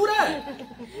 people do that.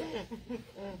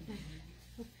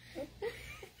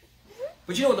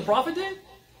 But you know what the Prophet did?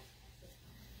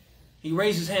 He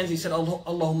raised his hands and he said,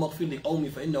 Allahumma ghfir li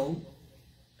qawmi fa innahum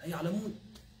la ya'lamun.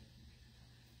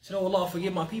 He said, oh Allah,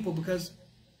 forgive my people because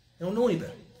they don't know any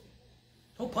better.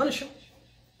 Don't punish them.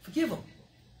 Forgive them.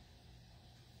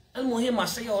 Al-Muhim, I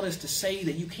say all this to say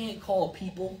that you can't call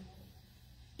people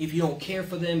if you don't care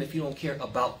for them, if you don't care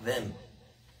about them.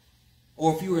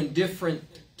 Or if you're indifferent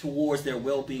towards their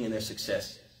well-being and their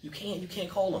success. You can't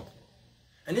call them.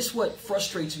 And this is what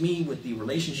frustrates me with the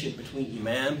relationship between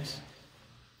Imams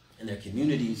and their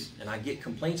communities. And I get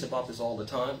complaints about this all the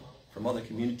time from other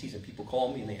communities, and people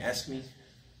call me and they ask me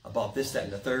about this, that,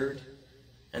 and the third.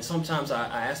 And sometimes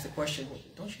I ask the question, well,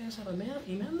 don't you guys have an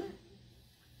Imam there?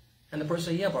 And the person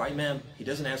says, yeah, but our Imam, he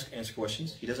doesn't answer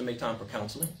questions. He doesn't make time for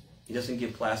counseling. He doesn't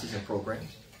give classes and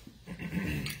programs.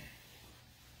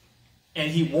 And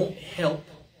he won't help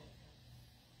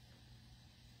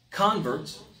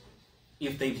converts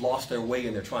if they've lost their way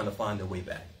and they're trying to find their way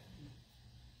back.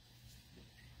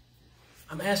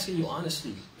 I'm asking you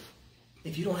honestly,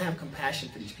 if you don't have compassion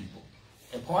for these people,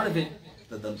 and part of it,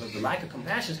 the lack of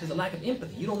compassion is because of the lack of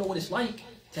empathy. You don't know what it's like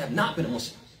to have not been a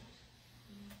Muslim.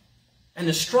 And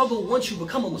the struggle once you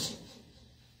become a Muslim.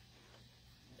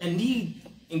 And need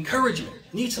encouragement.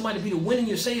 Need somebody to be the wind in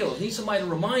your sails. Need somebody to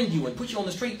remind you and put you on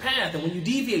the straight path. And when you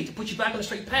deviate, to put you back on the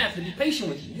straight path, to be patient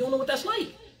with you. You don't know what that's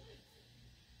like.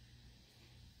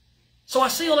 So I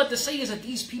say all that to say is that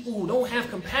these people who don't have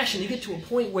compassion, they get to a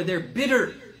point where they're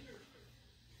bitter.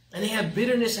 And they have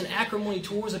bitterness and acrimony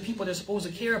towards the people they're supposed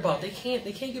to care about. They can't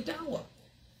give da'wah.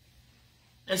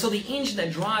 And so the engine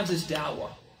that drives this da'wah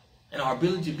and our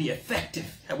ability to be effective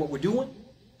at what we're doing,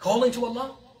 calling to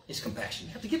Allah, is compassion.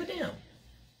 You have to give it down.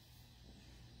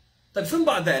 طيب ثم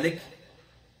بعد ذلك,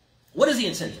 what is the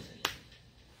incentive?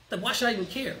 Then why should I even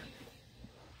care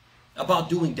about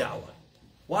doing da'wah?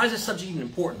 Why is this subject even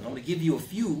important? I'm going to give you a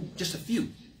few, just a few,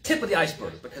 tip of the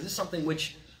iceberg, because it's something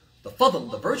which the fadl,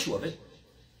 the virtue of it,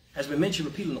 has been mentioned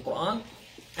repeatedly in the Quran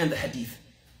and the Hadith.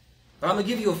 But I'm going to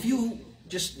give you a few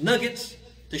just nuggets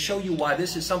to show you why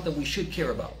this is something we should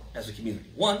care about as a community.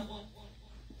 One,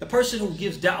 the person who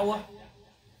gives da'wah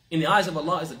in the eyes of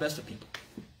Allah is the best of people.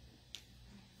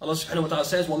 Allah subhanahu wa ta'ala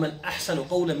says, وَمَنْ أَحْسَنُ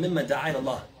قَوْلًا مِمَّنْ دَعَى إِلَى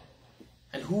اللَّهِ.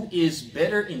 And who is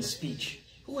better in speech?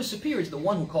 Who is superior to the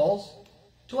one who calls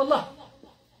to Allah?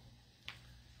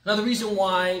 Another reason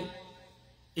why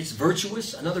it's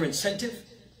virtuous, another incentive,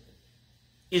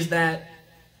 is that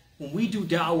when we do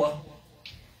da'wah,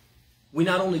 we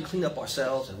not only clean up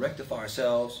ourselves and rectify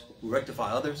ourselves, we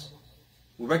rectify others,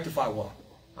 we rectify what?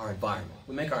 Our environment.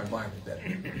 We make our environment better.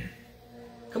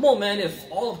 Come on, man,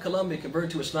 if all of Colombia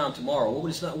converted to Islam tomorrow, what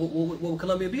would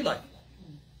Colombia be like?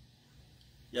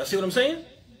 Y'all see what I'm saying?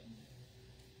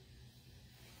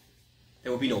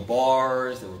 There would be no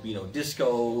bars, there would be no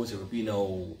discos, there would be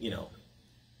no,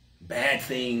 bad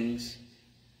things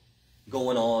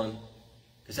going on,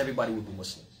 because everybody would be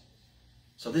Muslims.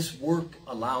 So this work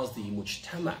allows the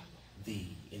mujtama, the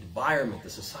environment, the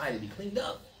society to be cleaned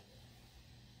up.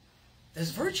 There's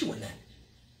virtue in that.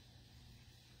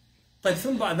 But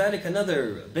ثم بعد ذلك,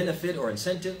 another benefit or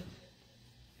incentive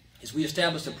is we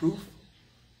establish the proof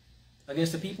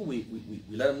against the people. We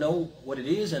let them know what it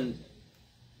is and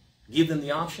give them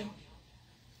the option.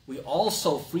 We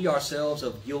also free ourselves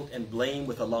of guilt and blame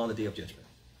with Allah on the Day of Judgment.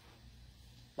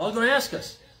 Allah's going to ask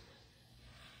us.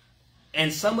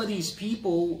 And some of these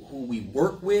people who we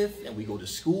work with and we go to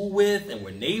school with and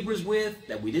we're neighbors with,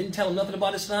 that we didn't tell them nothing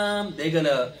about Islam, they're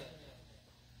gonna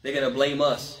blame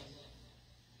us.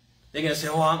 They're going to say,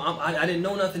 oh, I didn't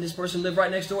know nothing. This person lived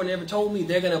right next door and never told me.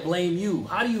 They're going to blame you.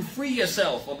 How do you free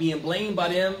yourself from being blamed by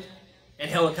them and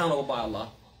held accountable by Allah?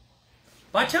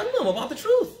 By telling them about the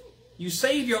truth. You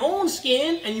save your own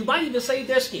skin and you might even save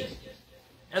their skin.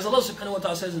 As Allah subhanahu wa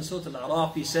ta'ala says in Surah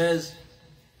Al-A'raf, He says,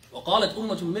 وَقَالَتْ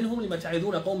أُمَّةٌ مِّنْهُمْ لِمَ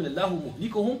تَعِذُونَ قَوْمٍ اللَّهُ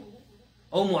مُهْلِكُهُمْ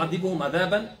أَوْ مُعَذِّبُهُمْ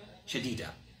عَذَابًا شَدِيدًا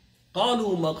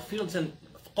قَالُوا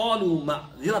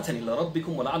مَعْذِرَةً إِلَى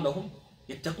رَبِّكُمْ وَلَعَلَّهُمْ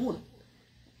يَتَّقُونَ.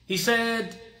 He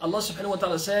said, Allah subhanahu wa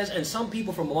ta'ala says, and some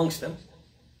people from amongst them,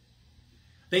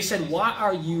 they said, why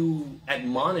are you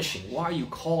admonishing, why are you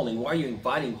calling, why are you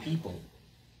inviting people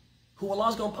who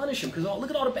Allah's going to punish them? Because look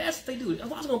at all the bad stuff they do.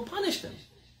 Allah's going to punish them.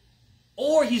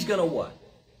 Or He's going to what?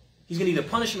 He's going to either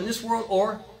punish them in this world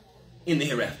or in the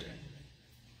hereafter.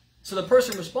 So the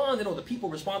person responded, or the people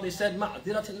responded, they said,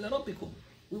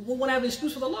 we won't have an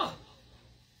excuse with Allah.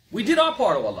 We did our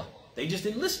part of Allah. They just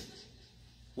didn't listen.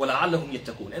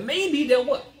 And maybe they'll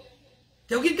what?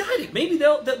 They'll get guided. Maybe they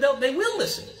will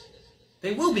listen.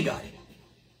 They will be guided.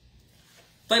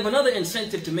 But another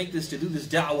incentive to do this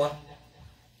da'wah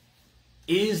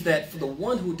is that for the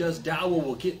one who does da'wah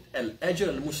will get al-ajr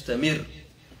al-mustamir.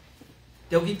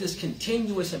 They'll get this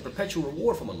continuous and perpetual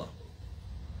reward from Allah.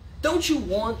 Don't you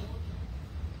want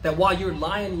that while you're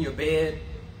lying in your bed,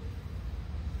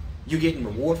 you're getting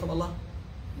reward from Allah?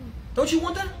 Don't you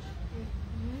want that?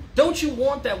 Don't you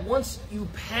want that once you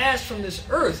pass from this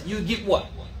earth, you get what?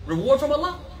 Reward from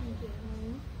Allah?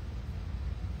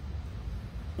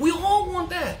 We all want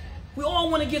that. We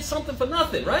all want to get something for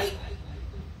nothing, right?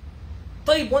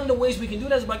 One of the ways we can do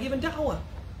that is by giving da'wah.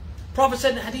 Prophet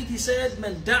said in the hadith, he said,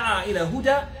 "Man da'a ila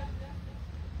huda,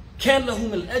 kan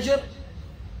lahum al-ajr,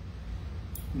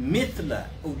 mithla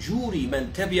ujuri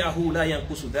man tabi'ahu la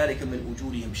yanqusu dhalika min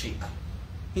ujurihim shay'a."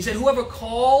 He said, whoever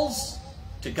calls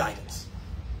to guidance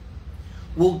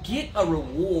will get a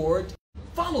reward,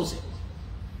 follows it.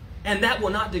 And that will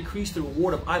not decrease the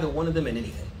reward of either one of them in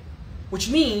anything. Which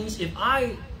means if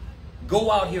I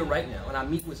go out here right now and I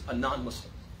meet with a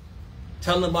non-Muslim,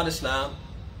 tell them about Islam,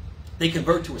 they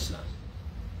convert to Islam.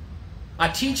 I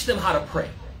teach them how to pray.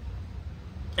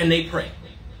 And they pray.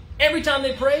 Every time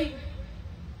they pray,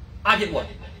 I get what?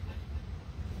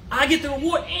 I get the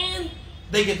reward and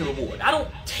they get the reward. I don't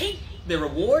take the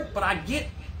reward, but I get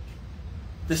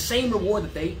the same reward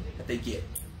that they get.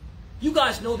 You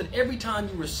guys know that every time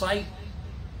you recite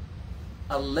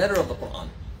a letter of the Quran,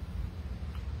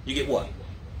 you get what?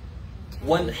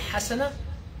 One hasana,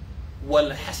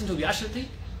 wal hasanatu bi ashrati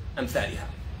amthaliha.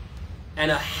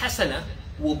 And a hasana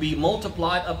will be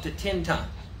multiplied up to 10 times.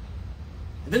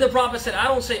 And then the Prophet said, I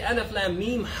don't say alif lam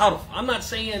mim harf. I'm not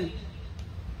saying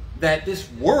that this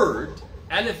word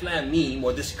alif lam mim,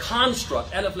 or this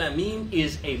construct alif lam mim,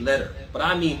 is a letter, but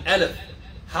I mean alif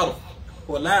harf,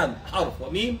 wa lam harf, wa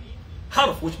mim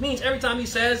harf, which means every time he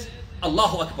says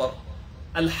Allahu Akbar,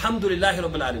 Alhamdulillahi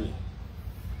Rabbil Alameen.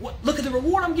 Look at the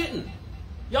reward I'm getting.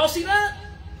 Y'all see that?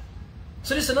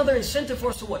 So this is another incentive for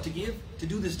us to what? To give? To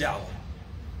do this da'wah.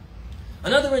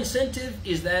 Another incentive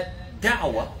is that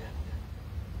da'wah,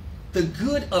 the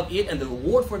good of it and the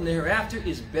reward for it in the hereafter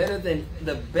is better than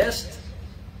the best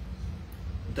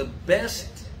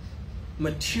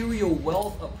material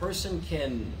wealth a person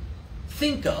can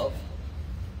think of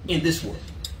in this world.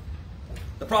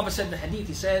 The Prophet said in the hadith,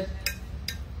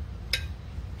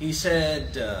 he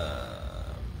said,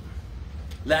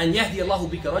 لأن يهدي الله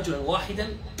بك رجلا واحدا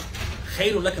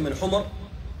خير لك من حمر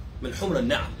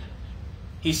النعم.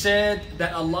 He said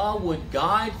that Allah would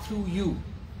guide through you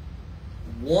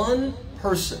one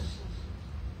person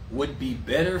would be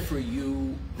better for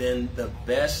you than the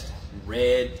best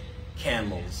red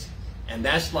camels. And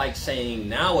that's like saying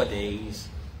nowadays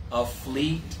a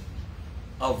fleet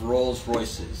of Rolls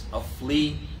Royces, a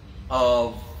fleet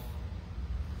of,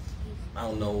 I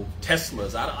don't know,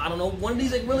 Teslas, I don't know, one of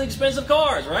these really expensive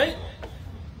cars, right?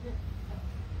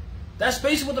 That's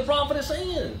basically what the Prophet is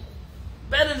saying.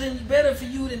 Better for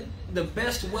you than the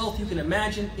best wealth you can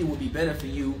imagine. It would be better for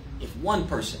you if one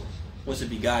person was to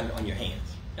be guided on your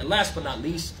hands. And last but not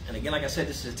least, and again, like I said,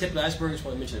 this is a tip of the iceberg. I just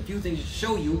want to mention a few things to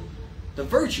show you the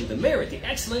virtue, the merit, the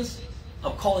excellence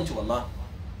of calling to Allah.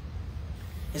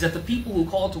 Is that the people who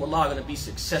call to Allah are going to be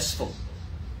successful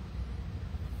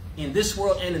in this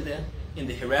world and in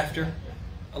the hereafter.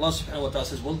 Allah subhanahu wa ta'ala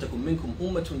says, وَلْتَكُمْ مِنْكُمْ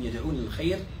أُمَّةٌ يَدْعُونَ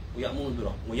الْخَيْرِ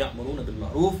وَيَأْمُرُونَ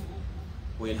بِالْمَعْرُوفِ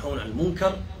وَيَنْهَوْنَ عَنِ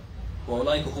الْمُنْكَرِ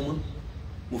وَأُولَٰئِكَ هُمُ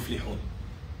الْمُفْلِحُونَ.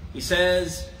 He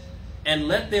says, and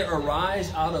let there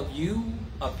arise out of you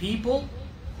a people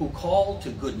who call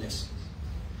to goodness.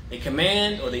 They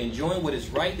command or they enjoin what is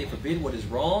right, they forbid what is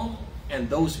wrong, and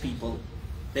those people,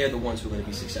 they're the ones who are going to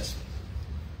be successful.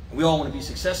 And we all want to be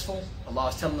successful. Allah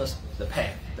is telling us the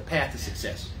path to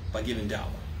success by giving da'wah.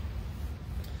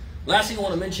 Last thing I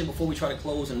want to mention before we try to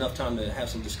close, enough time to have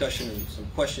some discussion and some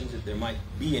questions if there might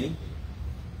be any,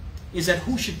 is that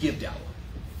who should give da'wah?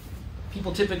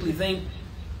 People typically think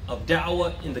of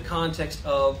da'wah in the context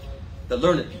of the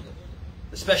learned people,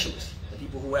 the specialists, the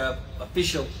people who have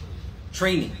official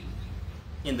training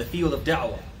in the field of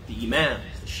da'wah, the imams,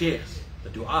 the sheikhs, the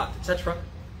du'at, etc.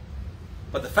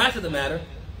 But the fact of the matter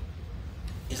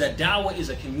is that da'wah is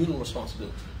a communal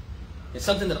responsibility. It's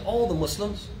something that all the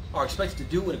Muslims are expected to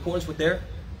do in accordance with their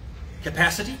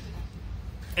capacity.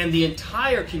 And the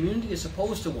entire community is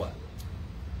supposed to what?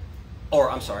 Or,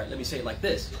 I'm sorry, let me say it like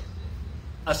this.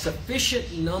 A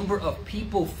sufficient number of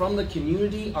people from the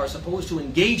community are supposed to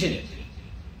engage in it.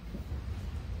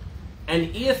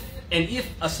 And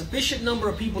if a sufficient number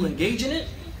of people engage in it,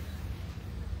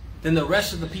 then the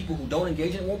rest of the people who don't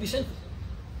engage in it won't be sinful.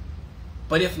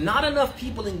 But if not enough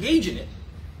people engage in it,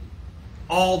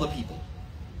 all the people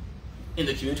in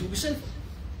the community will be sinful.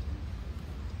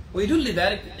 ويدل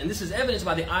ذلك, and this is evidenced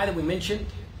by the ayah that we mentioned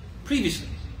previously.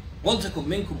 وَلْتَكُمْ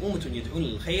مِنْكُمْ أُمَّةٌ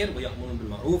يَدْعُونَ الْخَيْرَ وَيَأْمُرُونَ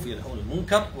بِالْمَعْرُوفِ وَيَنْهَوْنَ عَنِ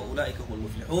الْمُنْكَرِ وَأُولَٰئِكَ هُمُ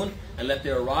الْمُفْلِحُونَ. And let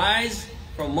there arise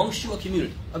from amongst you a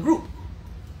community, a group.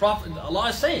 Prophet, Allah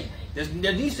is saying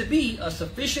there needs to be a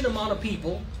sufficient amount of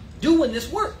people doing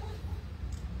this work,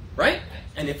 right?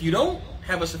 And if you don't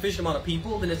have a sufficient amount of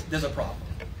people, then there's a problem.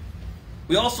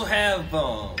 We also have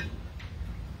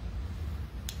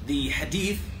the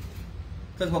hadith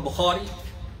of Bukhari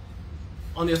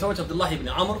on the authority of Abd'Llah ibn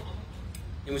Amr,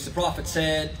 in which the Prophet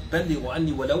said, بَلِّغُ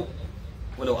عَنِّي وَلَوْ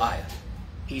آيَةً.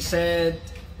 He said,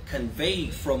 convey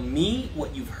from me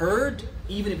what you've heard,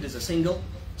 even if it is a single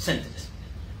sentence.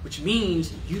 Which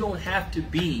means you don't have to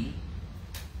be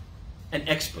an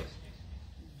expert.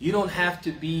 You don't have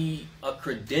to be a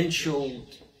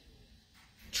credentialed,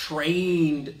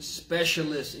 trained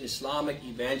specialist in Islamic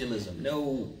evangelism.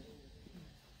 No.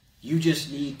 You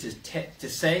just need to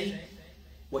say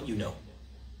what you know.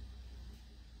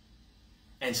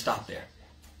 And stop there.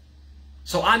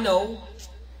 So I know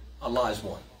Allah is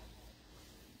one.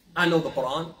 I know the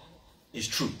Quran is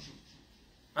true.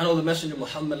 I know the Messenger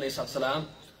Muhammad ﷺ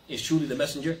is truly the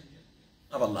messenger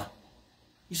of Allah.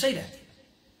 You say that.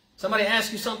 Somebody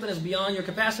asks you something that's beyond your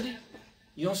capacity,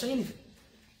 you don't say anything.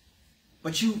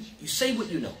 But you say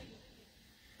what you know.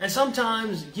 And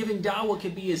sometimes giving da'wah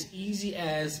can be as easy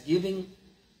as giving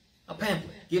a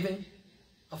pamphlet, giving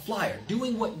a flyer,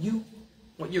 doing what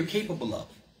you're capable of.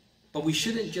 But we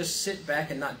shouldn't just sit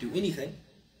back and not do anything.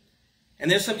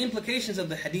 And there's some implications of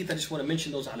the hadith. I just want to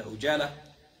mention those ala ujala.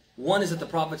 One is that the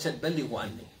Prophet said, بَلِّغُ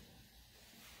عَنِّي.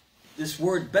 This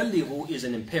word بَلِّغُ is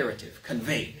an imperative,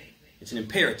 convey. It's an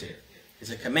imperative.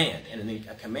 It's a command. And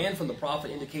a command from the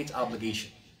Prophet indicates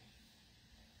obligation.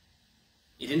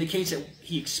 It indicates that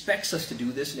he expects us to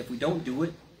do this, and if we don't do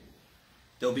it,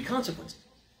 there'll be consequences.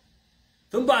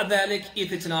 ثم بعد ذلك,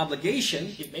 if it's an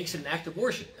obligation, it makes it an act of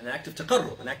worship, an act of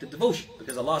taqarrub, an act of devotion.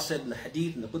 Because Allah said in the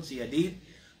hadith, in the Qudsi hadith,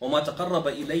 وَمَا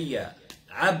تَقَرَّبَ إِلَيَّ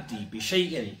عَبْدِي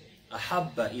بِشَيْءٍ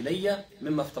أَحَبَّ إِلَيَّ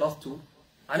مِمَّا افْتَرَضْتُ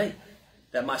عَلَيْهِ.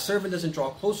 That my servant doesn't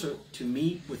draw closer to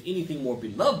me with anything more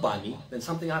beloved by me than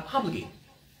something I've obligated.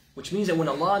 Which means that when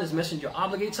Allah and His Messenger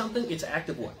obligate something, it's an act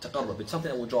of what? Taqarrub. It's something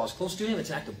that will draw us close to Him. It's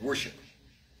an act of worship.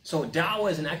 So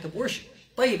da'wah is an act of worship.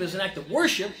 Tayyib is an act of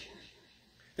worship.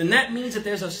 Then that means that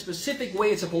there's a specific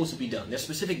way it's supposed to be done. There's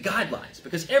specific guidelines.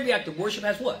 Because every act of worship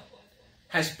has what?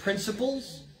 Has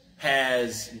principles,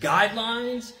 has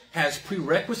guidelines, has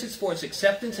prerequisites for its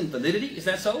acceptance and validity. Is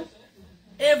that so?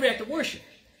 Every act of worship.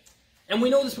 And we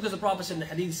know this because the Prophet said in the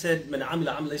hadith said, مَنْ عَمِلَ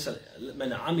عَمَلًا لَيْسَ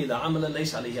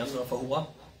عَلَيْهِ أَمْرٌ فَهُوَ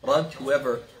رَدٌّ.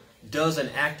 Whoever does an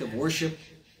act of worship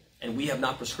and we have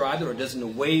not prescribed it, or does it in a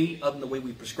way other than the way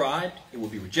we prescribed, it will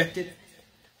be rejected.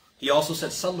 He also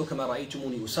said, صَلُّوا كَمَا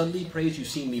رَأَيْتُمُونِي أُصَلِّي. Pray as you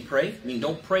see me pray. I mean,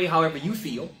 don't pray however you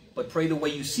feel, but pray the way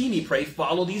you see me pray.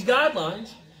 Follow these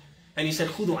guidelines. And he said,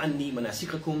 خُذُوا عَنِّي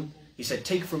مَنَاسِكَكُمْ. He said,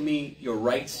 take from me your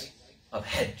rites of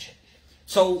Hajj.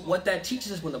 So what that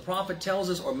teaches us, when the Prophet tells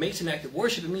us or makes an act of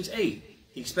worship, it means, hey,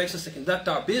 he expects us to conduct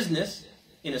our business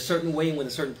in a certain way and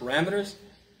with certain parameters.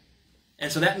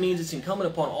 And so that means it's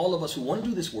incumbent upon all of us who want to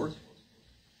do this work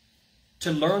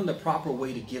to learn the proper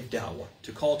way to give da'wah,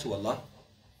 to call to Allah.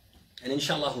 And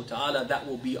inshallah ta'ala, that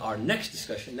will be our next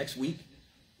discussion next week.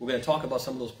 We're going to talk about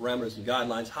some of those parameters and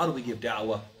guidelines. How do we give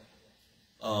da'wah?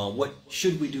 What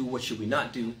should we do? What should we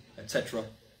not do? Etc.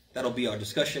 That'll be our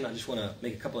discussion. I just want to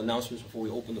make a couple of announcements before we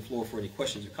open the floor for any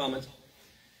questions or comments.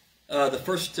 The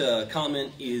first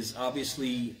comment is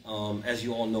obviously, as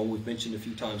you all know, we've mentioned a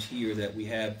few times here that we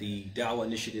have the Dawah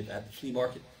initiative at the flea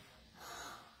market.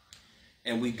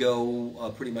 And we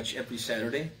go pretty much every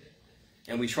Saturday.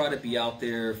 And we try to be out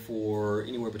there for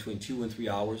anywhere between 2 and 3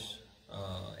 hours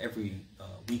every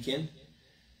weekend,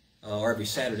 or every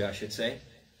Saturday, I should say.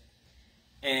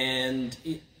 And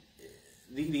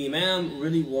the Imam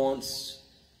really wants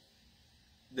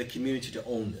the community to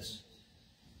own this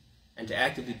and to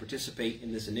actively participate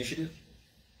in this initiative.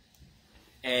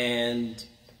 And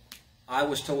I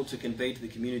was told to convey to the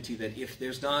community that if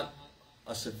there's not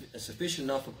a sufficient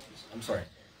number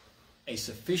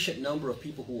of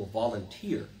people who will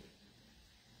volunteer,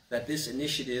 that this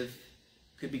initiative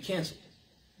could be canceled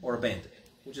or abandoned.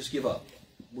 We'll just give up.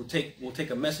 We'll take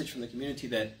a message from the community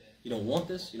that you don't want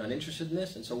this, you're not interested in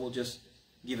this, and so we'll just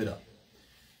give it up.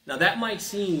 Now that might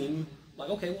seem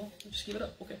like, okay, well, just give it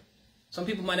up, okay. Some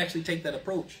people might actually take that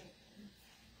approach.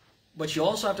 But you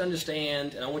also have to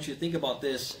understand, and I want you to think about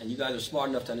this, and you guys are smart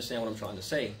enough to understand what I'm trying to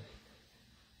say,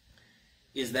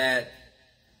 is that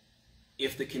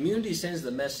if the community sends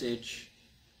the message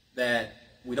that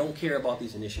we don't care about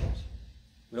these initiatives,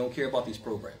 we don't care about these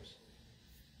programs,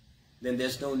 then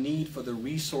there's no need for the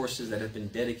resources that have been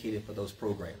dedicated for those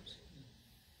programs.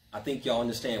 I think y'all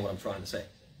understand what I'm trying to say.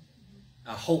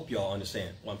 I hope y'all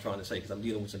understand what I'm trying to say, because I'm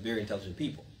dealing with some very intelligent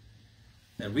people.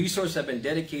 And resources have been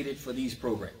dedicated for these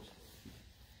programs.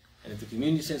 And if the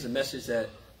community sends a message that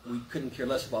we couldn't care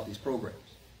less about these programs,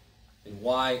 then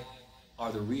why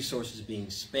are the resources being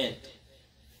spent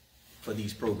for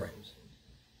these programs?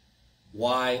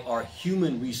 Why are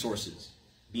human resources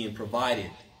being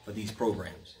provided for these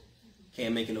programs?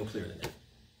 Can't make it no clearer than that.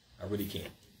 I really can't.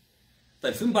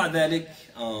 But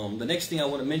the next thing I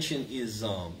want to mention is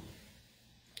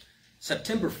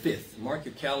September 5th. Mark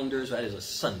your calendars. That is a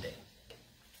Sunday.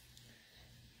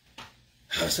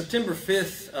 September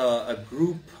 5th, a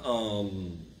group,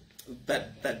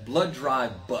 that blood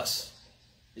drive bus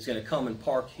is going to come and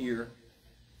park here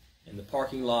in the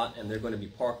parking lot, and they're going to be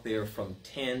parked there from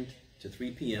 10 to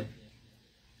 3 p.m.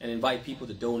 and invite people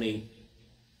to donate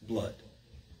blood.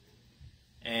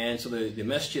 And so the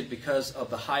masjid, because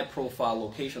of the high-profile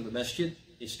location of the masjid,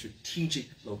 its strategic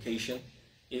location,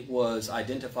 it was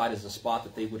identified as a spot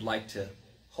that they would like to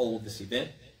hold this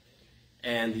event.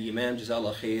 And the Imam,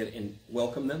 Jazallah Khair, and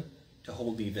welcome them to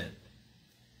hold the event.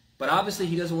 But obviously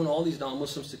he doesn't want all these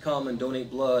non-Muslims to come and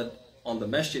donate blood on the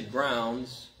masjid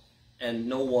grounds and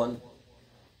no one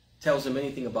tells them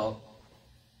anything about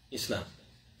Islam.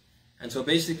 And so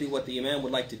basically what the Imam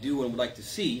would like to do and would like to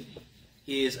see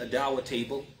is a dawah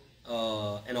table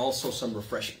and also some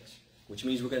refreshments, which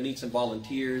means we're going to need some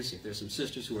volunteers. If there's some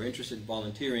sisters who are interested in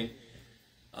volunteering,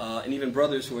 and even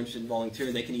brothers who are interested in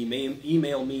volunteering, they can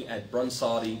email me at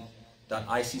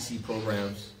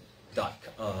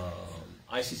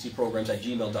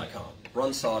brunsaudi.iccprograms@gmail.com.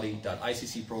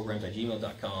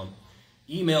 brunsaudi.iccprograms@gmail.com.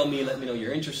 Email me, let me know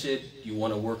you're interested. Do you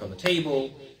want to work on the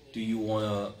table? Do you want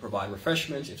to provide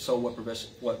refreshments? If so, what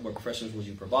refreshments would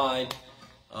you provide?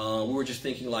 We were just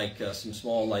thinking like some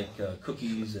small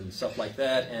cookies and stuff like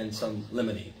that, and some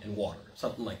lemonade and water,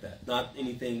 something like that. Not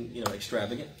anything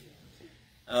extravagant.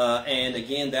 And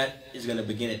again, that is going to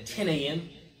begin at 10 a.m.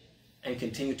 and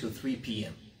continue to 3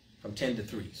 p.m. from 10 to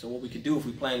 3. So what we could do if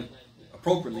we plan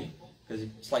appropriately, because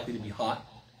it's likely to be hot,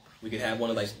 we could have one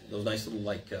of those nice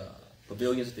little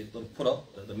pavilions that they put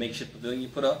up, the makeshift pavilion you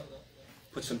put up.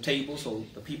 Put some tables so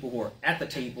the people who are at the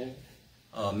table,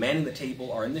 manning the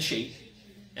table, are in the shade.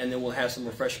 And then we'll have some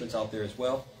refreshments out there as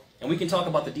well. And we can talk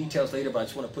about the details later, but I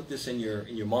just want to put this in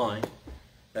your mind,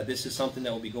 that this is something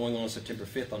that will be going on September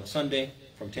 5th on a Sunday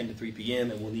from 10 to 3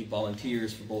 p.m. And we'll need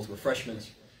volunteers for both refreshments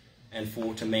and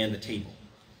to man the table.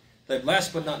 But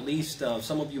last but not least,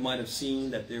 some of you might have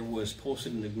seen that there was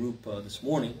posted in the group this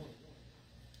morning.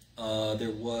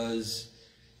 There was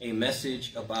a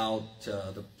message about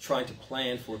trying to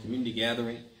plan for a community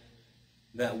gathering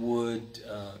that would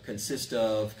consist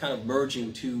of kind of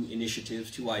merging two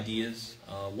initiatives, two ideas.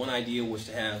 One idea was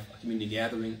to have a community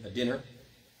gathering, a dinner,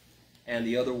 and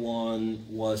the other one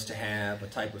was to have a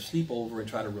type of sleepover and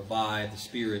try to revive the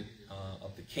spirit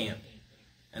of the camp.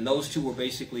 And those two were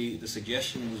basically, the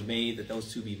suggestion was made that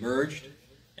those two be merged,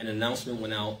 and an announcement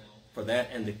went out for that,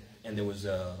 and there was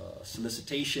a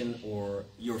solicitation, or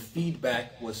your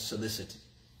feedback was solicited.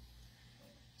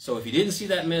 So if you didn't see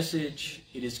that message,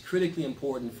 it is critically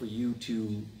important for you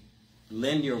to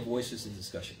lend your voices to the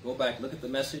discussion. Go back, look at the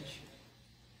message,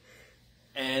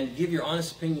 and give your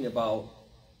honest opinion about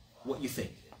what you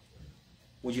think.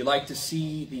 Would you like to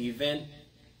see the event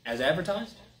as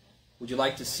advertised? Would you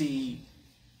like to see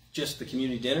just the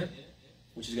community dinner,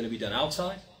 which is going to be done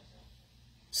outside?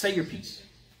 Say your piece,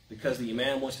 because the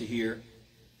Imam wants to hear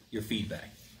your feedback.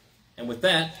 And with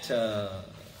that,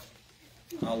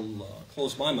 I'll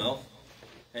close my mouth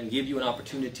and give you an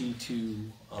opportunity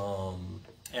to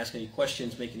ask any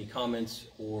questions, make any comments,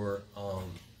 or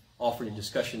offer any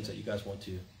discussions that you guys want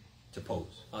to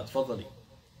pose. Tafadhali.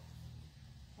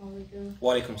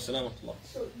 Wa alaikum salam wa rahmatullah.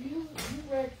 So you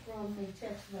read from a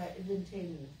text by Ibn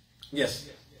Taymiyyah. Yes.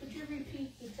 Could you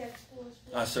repeat the text for us,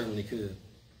 please? I certainly could.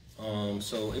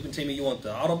 So Ibn Taymiyyah, you want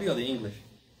the Arabic or the English?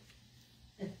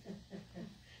 May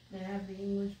I have the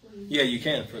English, please? Yeah, you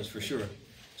can for sure.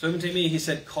 So Ibn Taymiyyah, he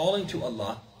said, calling to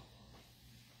Allah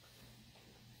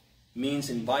means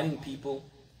inviting people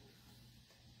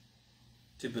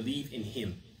to believe in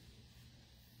Him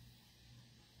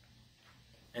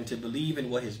and to believe in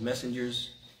what His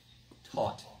messengers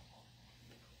taught.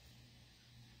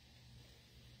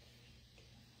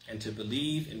 And to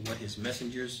believe in what His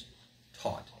messengers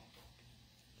taught.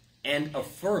 And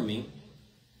affirming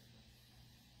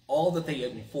all that they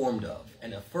informed of.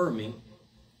 And affirming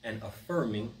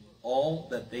all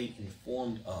that they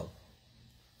informed of.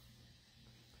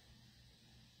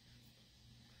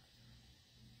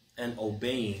 And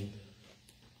obeying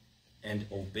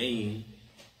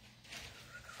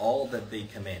all that they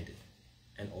commanded.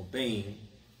 And obeying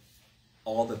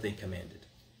all that they commanded.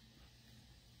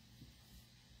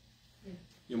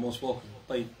 You're most welcome.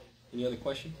 Any other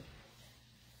questions?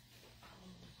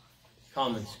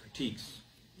 Comments, critiques?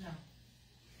 No.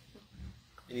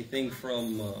 Anything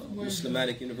from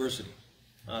Muslimic University?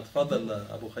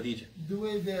 Tafadhal, Abu Khadija. The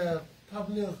way the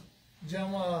Tabligh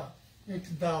Jama makes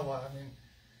dawah, I mean,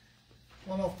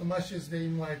 one of the masjids they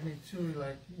invite me to,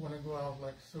 like, want to go out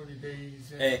like 30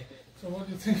 days. Hey. So what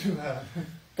do you think of that?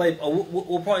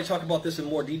 We'll probably talk about this in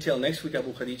more detail next week,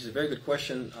 Abu Khadija. It's a very good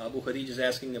question. Abu Khadija is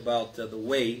asking about the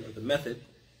way or the method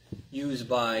used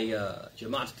by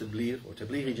Jama'at Tabligh or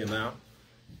Tablighi Jama'ah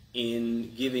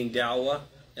in giving da'wah.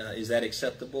 Is that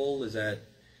acceptable? Is that...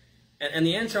 And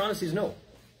the answer, honestly, is no.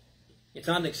 It's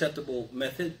not an acceptable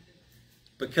method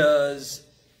because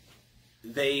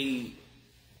they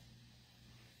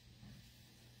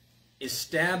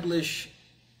establish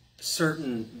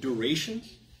certain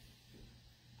durations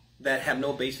that have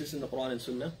no basis in the Quran and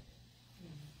Sunnah.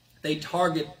 They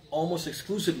target almost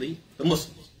exclusively the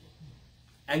Muslims.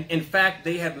 And in fact,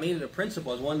 they have made it a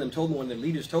principle, as one of them told me, one of the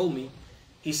leaders told me,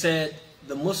 he said,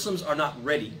 the Muslims are not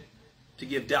ready to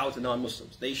give da'wah to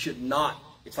non-Muslims. They should not,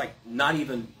 it's like not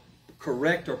even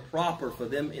correct or proper for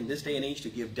them in this day and age to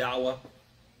give da'wah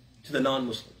to the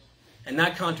non-Muslims. And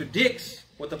that contradicts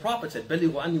what the Prophet said,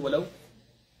 بَلِغُ عَنِّي وَلَوْ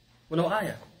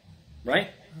آيَةٍ. Right?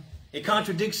 It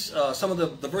contradicts some of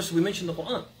the verses we mentioned in the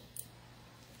Quran.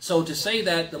 So to say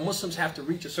that the Muslims have to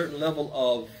reach a certain level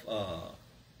of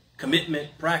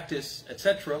commitment, practice,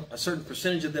 etc., a certain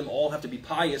percentage of them all have to be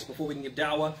pious before we can give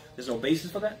da'wah, there's no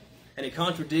basis for that. And it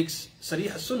contradicts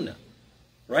Sarih Sunnah.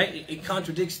 right? It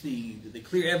contradicts the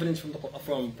clear evidence from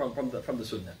the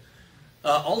Sunnah.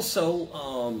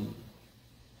 Also,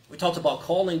 we talked about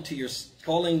calling to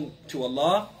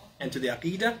Allah and to the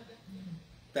Aqidah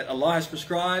that Allah has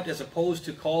prescribed, as opposed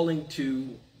to calling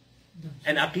to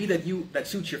an Aqidah that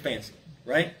suits your fancy,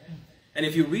 right? And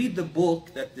if you read the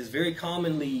book that is very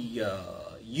commonly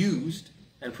used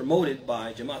and promoted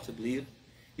by Jamaat Tabligh,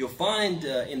 you'll find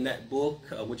in that book,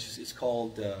 which is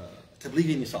called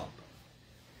Tabligh Nisab,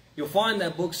 you'll find in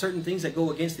that book certain things that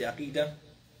go against the Aqidah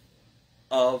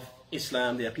of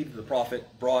Islam, the Aqidah the Prophet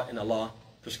brought and Allah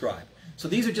prescribed. So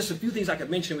these are just a few things I could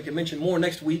mention. We can mention more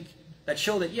next week that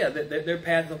show that, yeah, their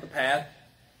path is not the path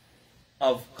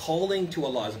of calling to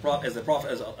Allah. As the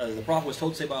Prophet was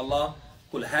told to say by Allah,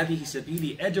 قُلْ هَذِهِ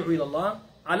سَبِيلِي أَدْعُو إِلَى اللَّهِ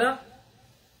عَلَى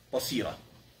بَصِيرَةٍ.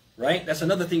 Right? That's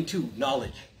another thing too,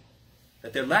 knowledge.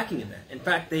 That they're lacking in that. In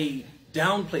fact, they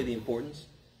downplay the importance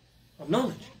of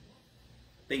knowledge.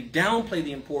 They downplay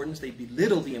the importance, they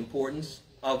belittle the importance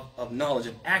of knowledge,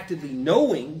 of actively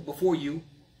knowing before you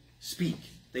speak.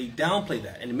 They downplay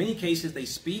that. And in many cases, they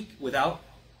speak without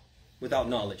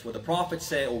knowledge. What the Prophet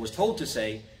said, or was told to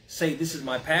say, this is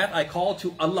my path. I call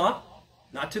to Allah,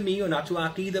 not to me or not to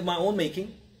Aqidah of my own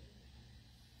making.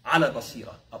 Ala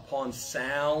basira, upon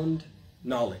sound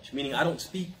knowledge. Meaning I don't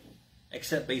speak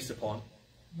except based upon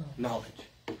knowledge.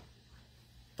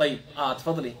 طيب,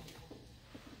 تفضلي.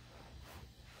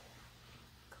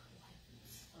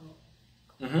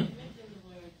 You mentioned the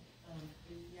word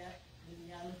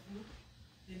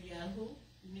Binyahu.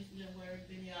 You mentioned the word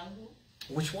Binyahu.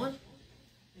 Which one?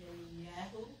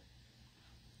 Binyahu.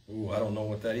 Ooh, I don't know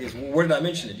what that is. Where did I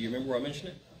mention it? Do you remember where I mentioned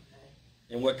it?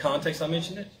 Okay. In what context I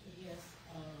mentioned it? Yes.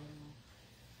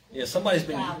 Yeah, somebody's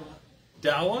been...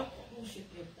 Dawah? Who should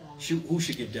give dawah? Who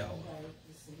should give dawah? Right.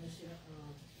 The submission,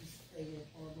 you stated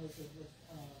almost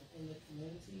in the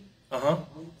community.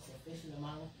 Sufficient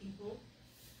amount of people.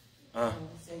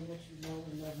 Say what you know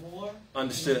and no more.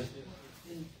 Understood.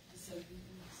 So you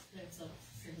spend something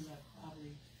similar,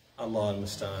 probably. Allah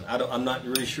al-Mustan. I'm not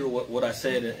really sure what I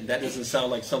said, and that doesn't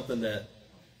sound like something that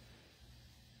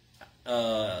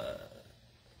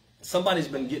somebody's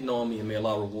been getting on me, and may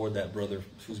Allah reward that brother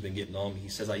who's been getting on me. He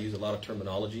says I use a lot of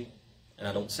terminology, and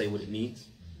I don't say what it means,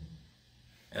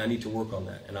 and I need to work on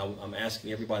that. And I'm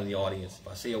asking everybody in the audience, if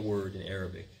I say a word in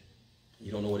Arabic,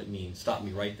 you don't know what it means, stop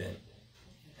me right then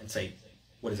and say,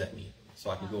 what does that mean? So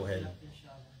I can go ahead,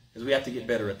 because we have to get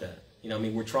better at that. You know, I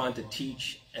mean, we're trying to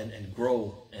teach and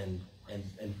grow and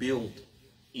build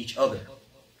each other,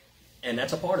 and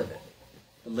that's a part of it,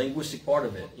 the linguistic part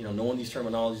of it. You know, knowing these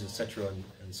terminologies, etc.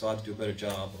 And so I have to do a better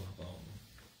job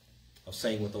of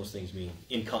saying what those things mean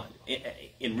in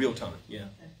real time. Yeah.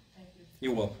 Thank you.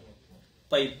 You're welcome.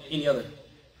 Like, any other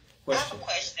question? I have a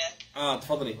question.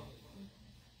 Tafadali.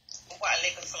 Wa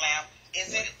alaikum salam.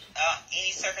 Is it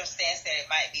any circumstance that it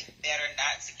might be better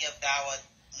not to give dawah?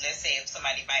 Let's say if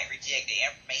somebody might reject the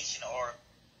information, or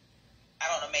I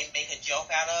don't know, maybe make a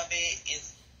joke out of it.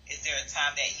 Is there a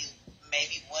time that you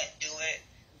maybe wouldn't do it?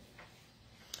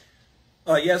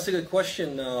 Yeah, that's a good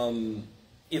question.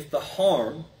 If the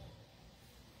harm,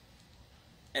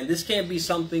 and this can't be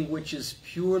something which is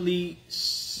purely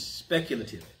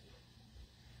speculative,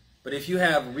 but if you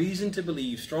have reason to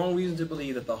believe, strong reason to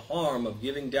believe that the harm of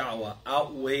giving da'wah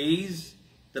outweighs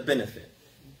the benefit.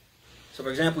 So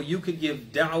for example, you could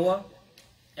give da'wah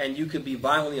and you could be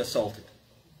violently assaulted.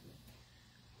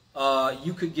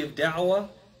 You could give da'wah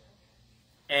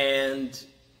and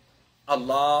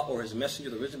Allah or His Messenger,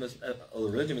 the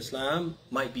religion of Islam,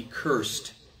 might be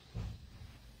cursed.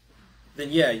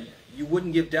 Then yeah, you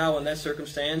wouldn't give da'wah in that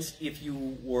circumstance if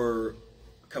you were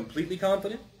completely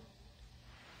confident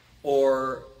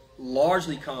or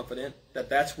largely confident that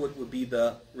that's what would be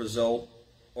the result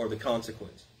or the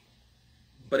consequence.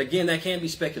 But again, that can't be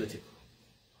speculative.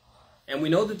 And we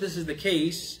know that this is the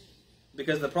case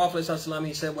because the Prophet ﷺ,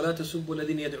 he said, وَلَا تَسُبُّوا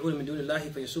الَّذِينَ يَدْعُونَ مِن دُونِ اللَّهِ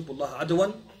فَيَسُبُّوا اللَّهَ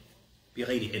عَدْوًا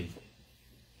بِغَيْرِ عِلْمٍ.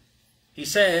 He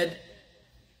said,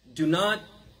 do not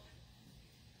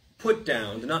put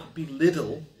down, do not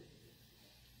belittle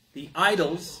the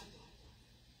idols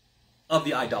of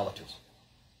the idolaters.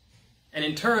 And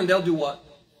in turn, they'll do what?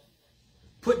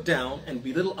 Put down and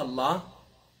belittle Allah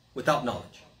without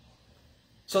knowledge.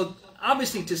 So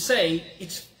obviously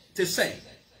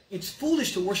it's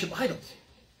foolish to worship idols.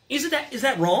 Is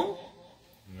that wrong?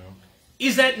 No.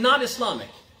 Is that not Islamic?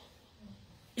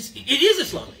 It is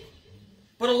Islamic.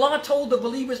 But Allah told the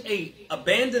believers, hey,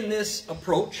 abandon this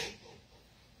approach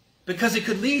because it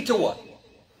could lead to what?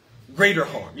 Greater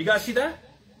harm. You guys see that?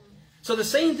 So the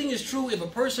same thing is true if a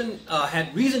person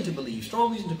had reason to believe,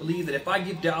 strong reason to believe that if I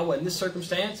give da'wah in this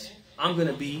circumstance, I'm going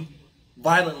to be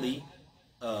violently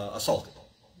assaulted.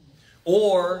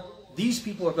 Or these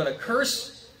people are going to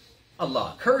curse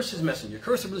Allah, curse His Messenger,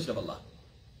 curse the religion of Allah.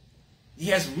 He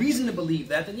has reason to believe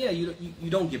that, then yeah, you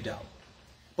don't give dawah.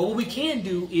 But what we can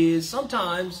do is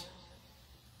sometimes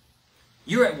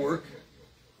you're at work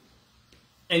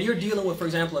and you're dealing with, for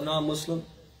example, a non-Muslim,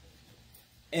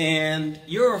 and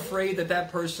you're afraid that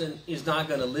that person is not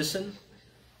going to listen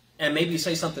and maybe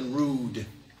say something rude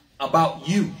about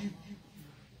you.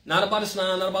 Not about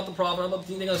Islam, not about the Prophet, not about the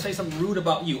thing. They're going to say something rude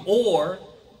about you. Or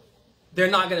they're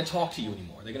not going to talk to you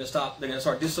anymore. They're going to stop. They're going to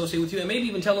start dissociating with you, and maybe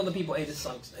even tell other people, hey,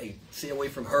 hey, stay away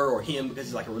from her or him because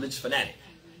he's like a religious fanatic.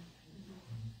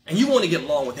 And you want to get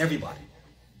along with everybody.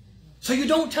 So you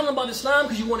don't tell them about Islam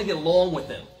because you want to get along with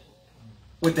them.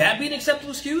 Would that be an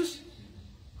acceptable excuse?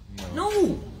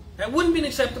 No, that wouldn't be an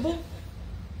acceptable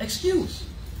excuse.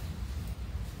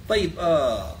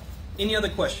 Tayyib, any other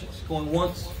questions? Going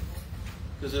once?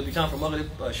 Because there'll be time for Maghrib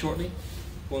shortly.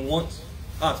 Going once?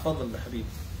 Tafadhal, Habib.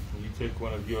 Can you take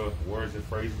one of your words and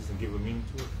phrases and give a meaning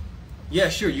to it? Yeah,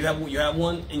 sure. You have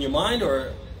one in your mind,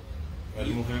 or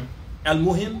Al-Muhim?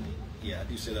 Al-Muhim? Yeah, I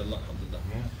do say that a lot, alhamdulillah.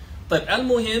 Yeah. But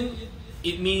Al-Muhim,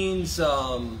 it means,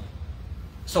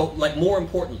 so like more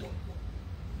importantly,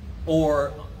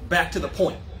 or back to the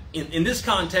point. In this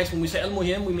context, when we say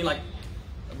Al-Muhim, we mean like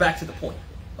back to the point,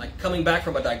 like coming back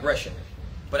from a digression.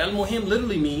 But Al-Muhim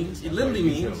literally means,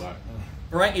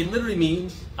 right? It literally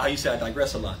means, you say I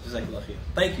digress a lot.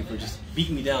 Thank you for just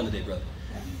beating me down today, brother.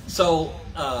 So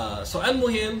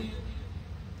Al-Muhim,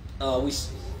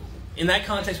 in that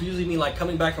context, we usually mean like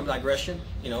coming back from digression,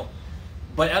 you know.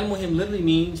 But Al-Muhim literally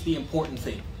means the important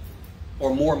thing,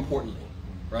 or more importantly,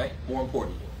 right? More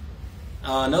importantly.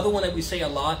 Another one that we say a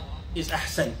lot is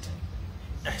Ahsant.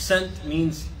 Ahsant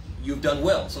means you've done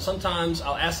well. So sometimes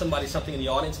I'll ask somebody something in the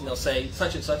audience and they'll say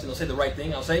such and such, and they'll say the right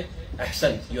thing. I'll say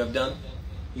Ahsant, you've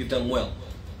done well.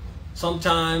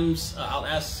 Sometimes I'll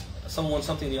ask someone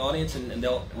something in the audience and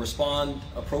they'll respond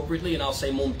appropriately, and I'll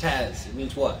say Mumtaz. It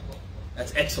means what?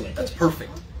 That's excellent. That's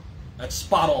perfect. That's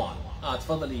spot on.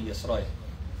 Tafadhali, yes, right.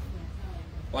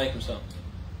 Wa alaikum salam.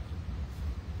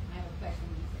 I have a question.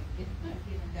 You said,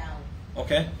 give a dawah.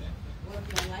 Okay. What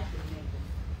if you like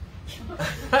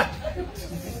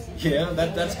Yeah,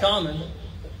 that's common.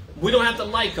 We don't have to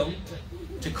like them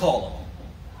to call them.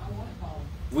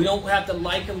 We don't have to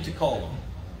like them to call them.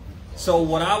 So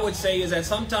what I would say is that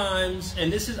sometimes,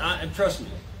 and this is, trust me,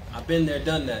 I've been there,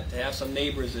 done that, to have some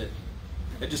neighbors that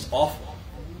they're just awful.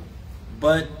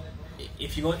 But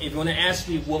if you want to ask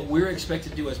me what we're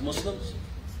expected to do as Muslims,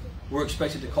 we're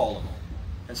expected to call them.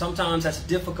 And sometimes that's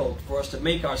difficult for us to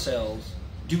make ourselves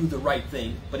do the right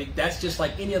thing, but that's just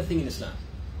like any other thing in Islam.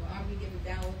 Well, are we giving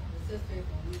dawah to the sisters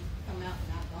when we come out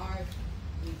in our guards,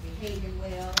 we behaving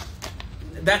well?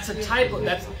 That's a type of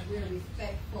we're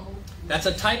respectful. That's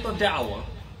a type of da'wah.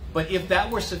 But if that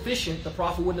were sufficient, the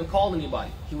Prophet wouldn't have called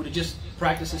anybody. He would have just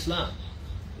practiced Islam.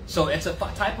 So it's a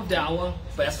type of da'wah,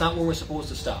 but that's not where we're supposed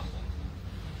to stop.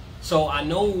 So I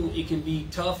know it can be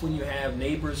tough when you have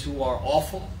neighbors who are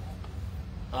awful.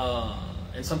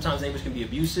 And sometimes neighbors can be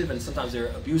abusive, and sometimes they're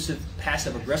abusive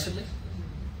passive-aggressively.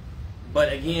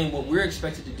 But again, what we're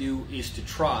expected to do is to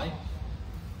try.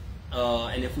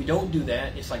 And if we don't do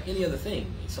that, it's like any other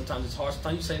thing. Sometimes it's hard.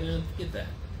 Sometimes you say, man, forget that.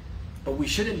 But we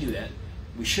shouldn't do that.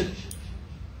 We shouldn't.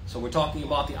 So we're talking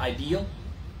about the ideal.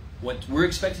 What we're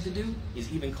expected to do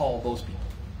is even call those people.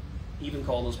 Even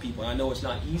call those people. And I know it's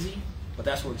not easy, but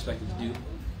that's what we're expected to do.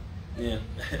 Yeah.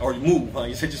 Or move, huh?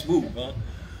 You said just move, huh?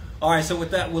 All right, so with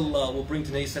that, we'll bring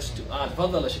today's session to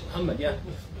Tafadhal, Sheikh Muhammad, yeah.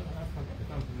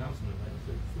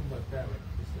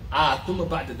 Thumma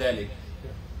ba'da dhalik.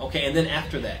 Okay, and then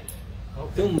after that.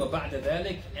 Thumma ba'da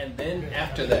dhalik, and then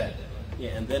after that.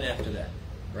 Yeah, and then after that,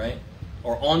 right?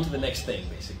 Or on to the next thing,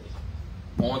 basically.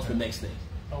 On to the next thing.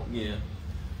 Yeah.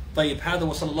 طيب هذا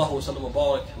وصلى الله وسلم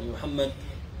وبارك على محمد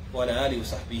وعلى آله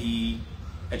وصحبه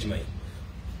أجمعين.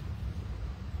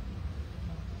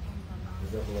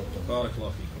 بارك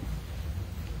الله فيكم.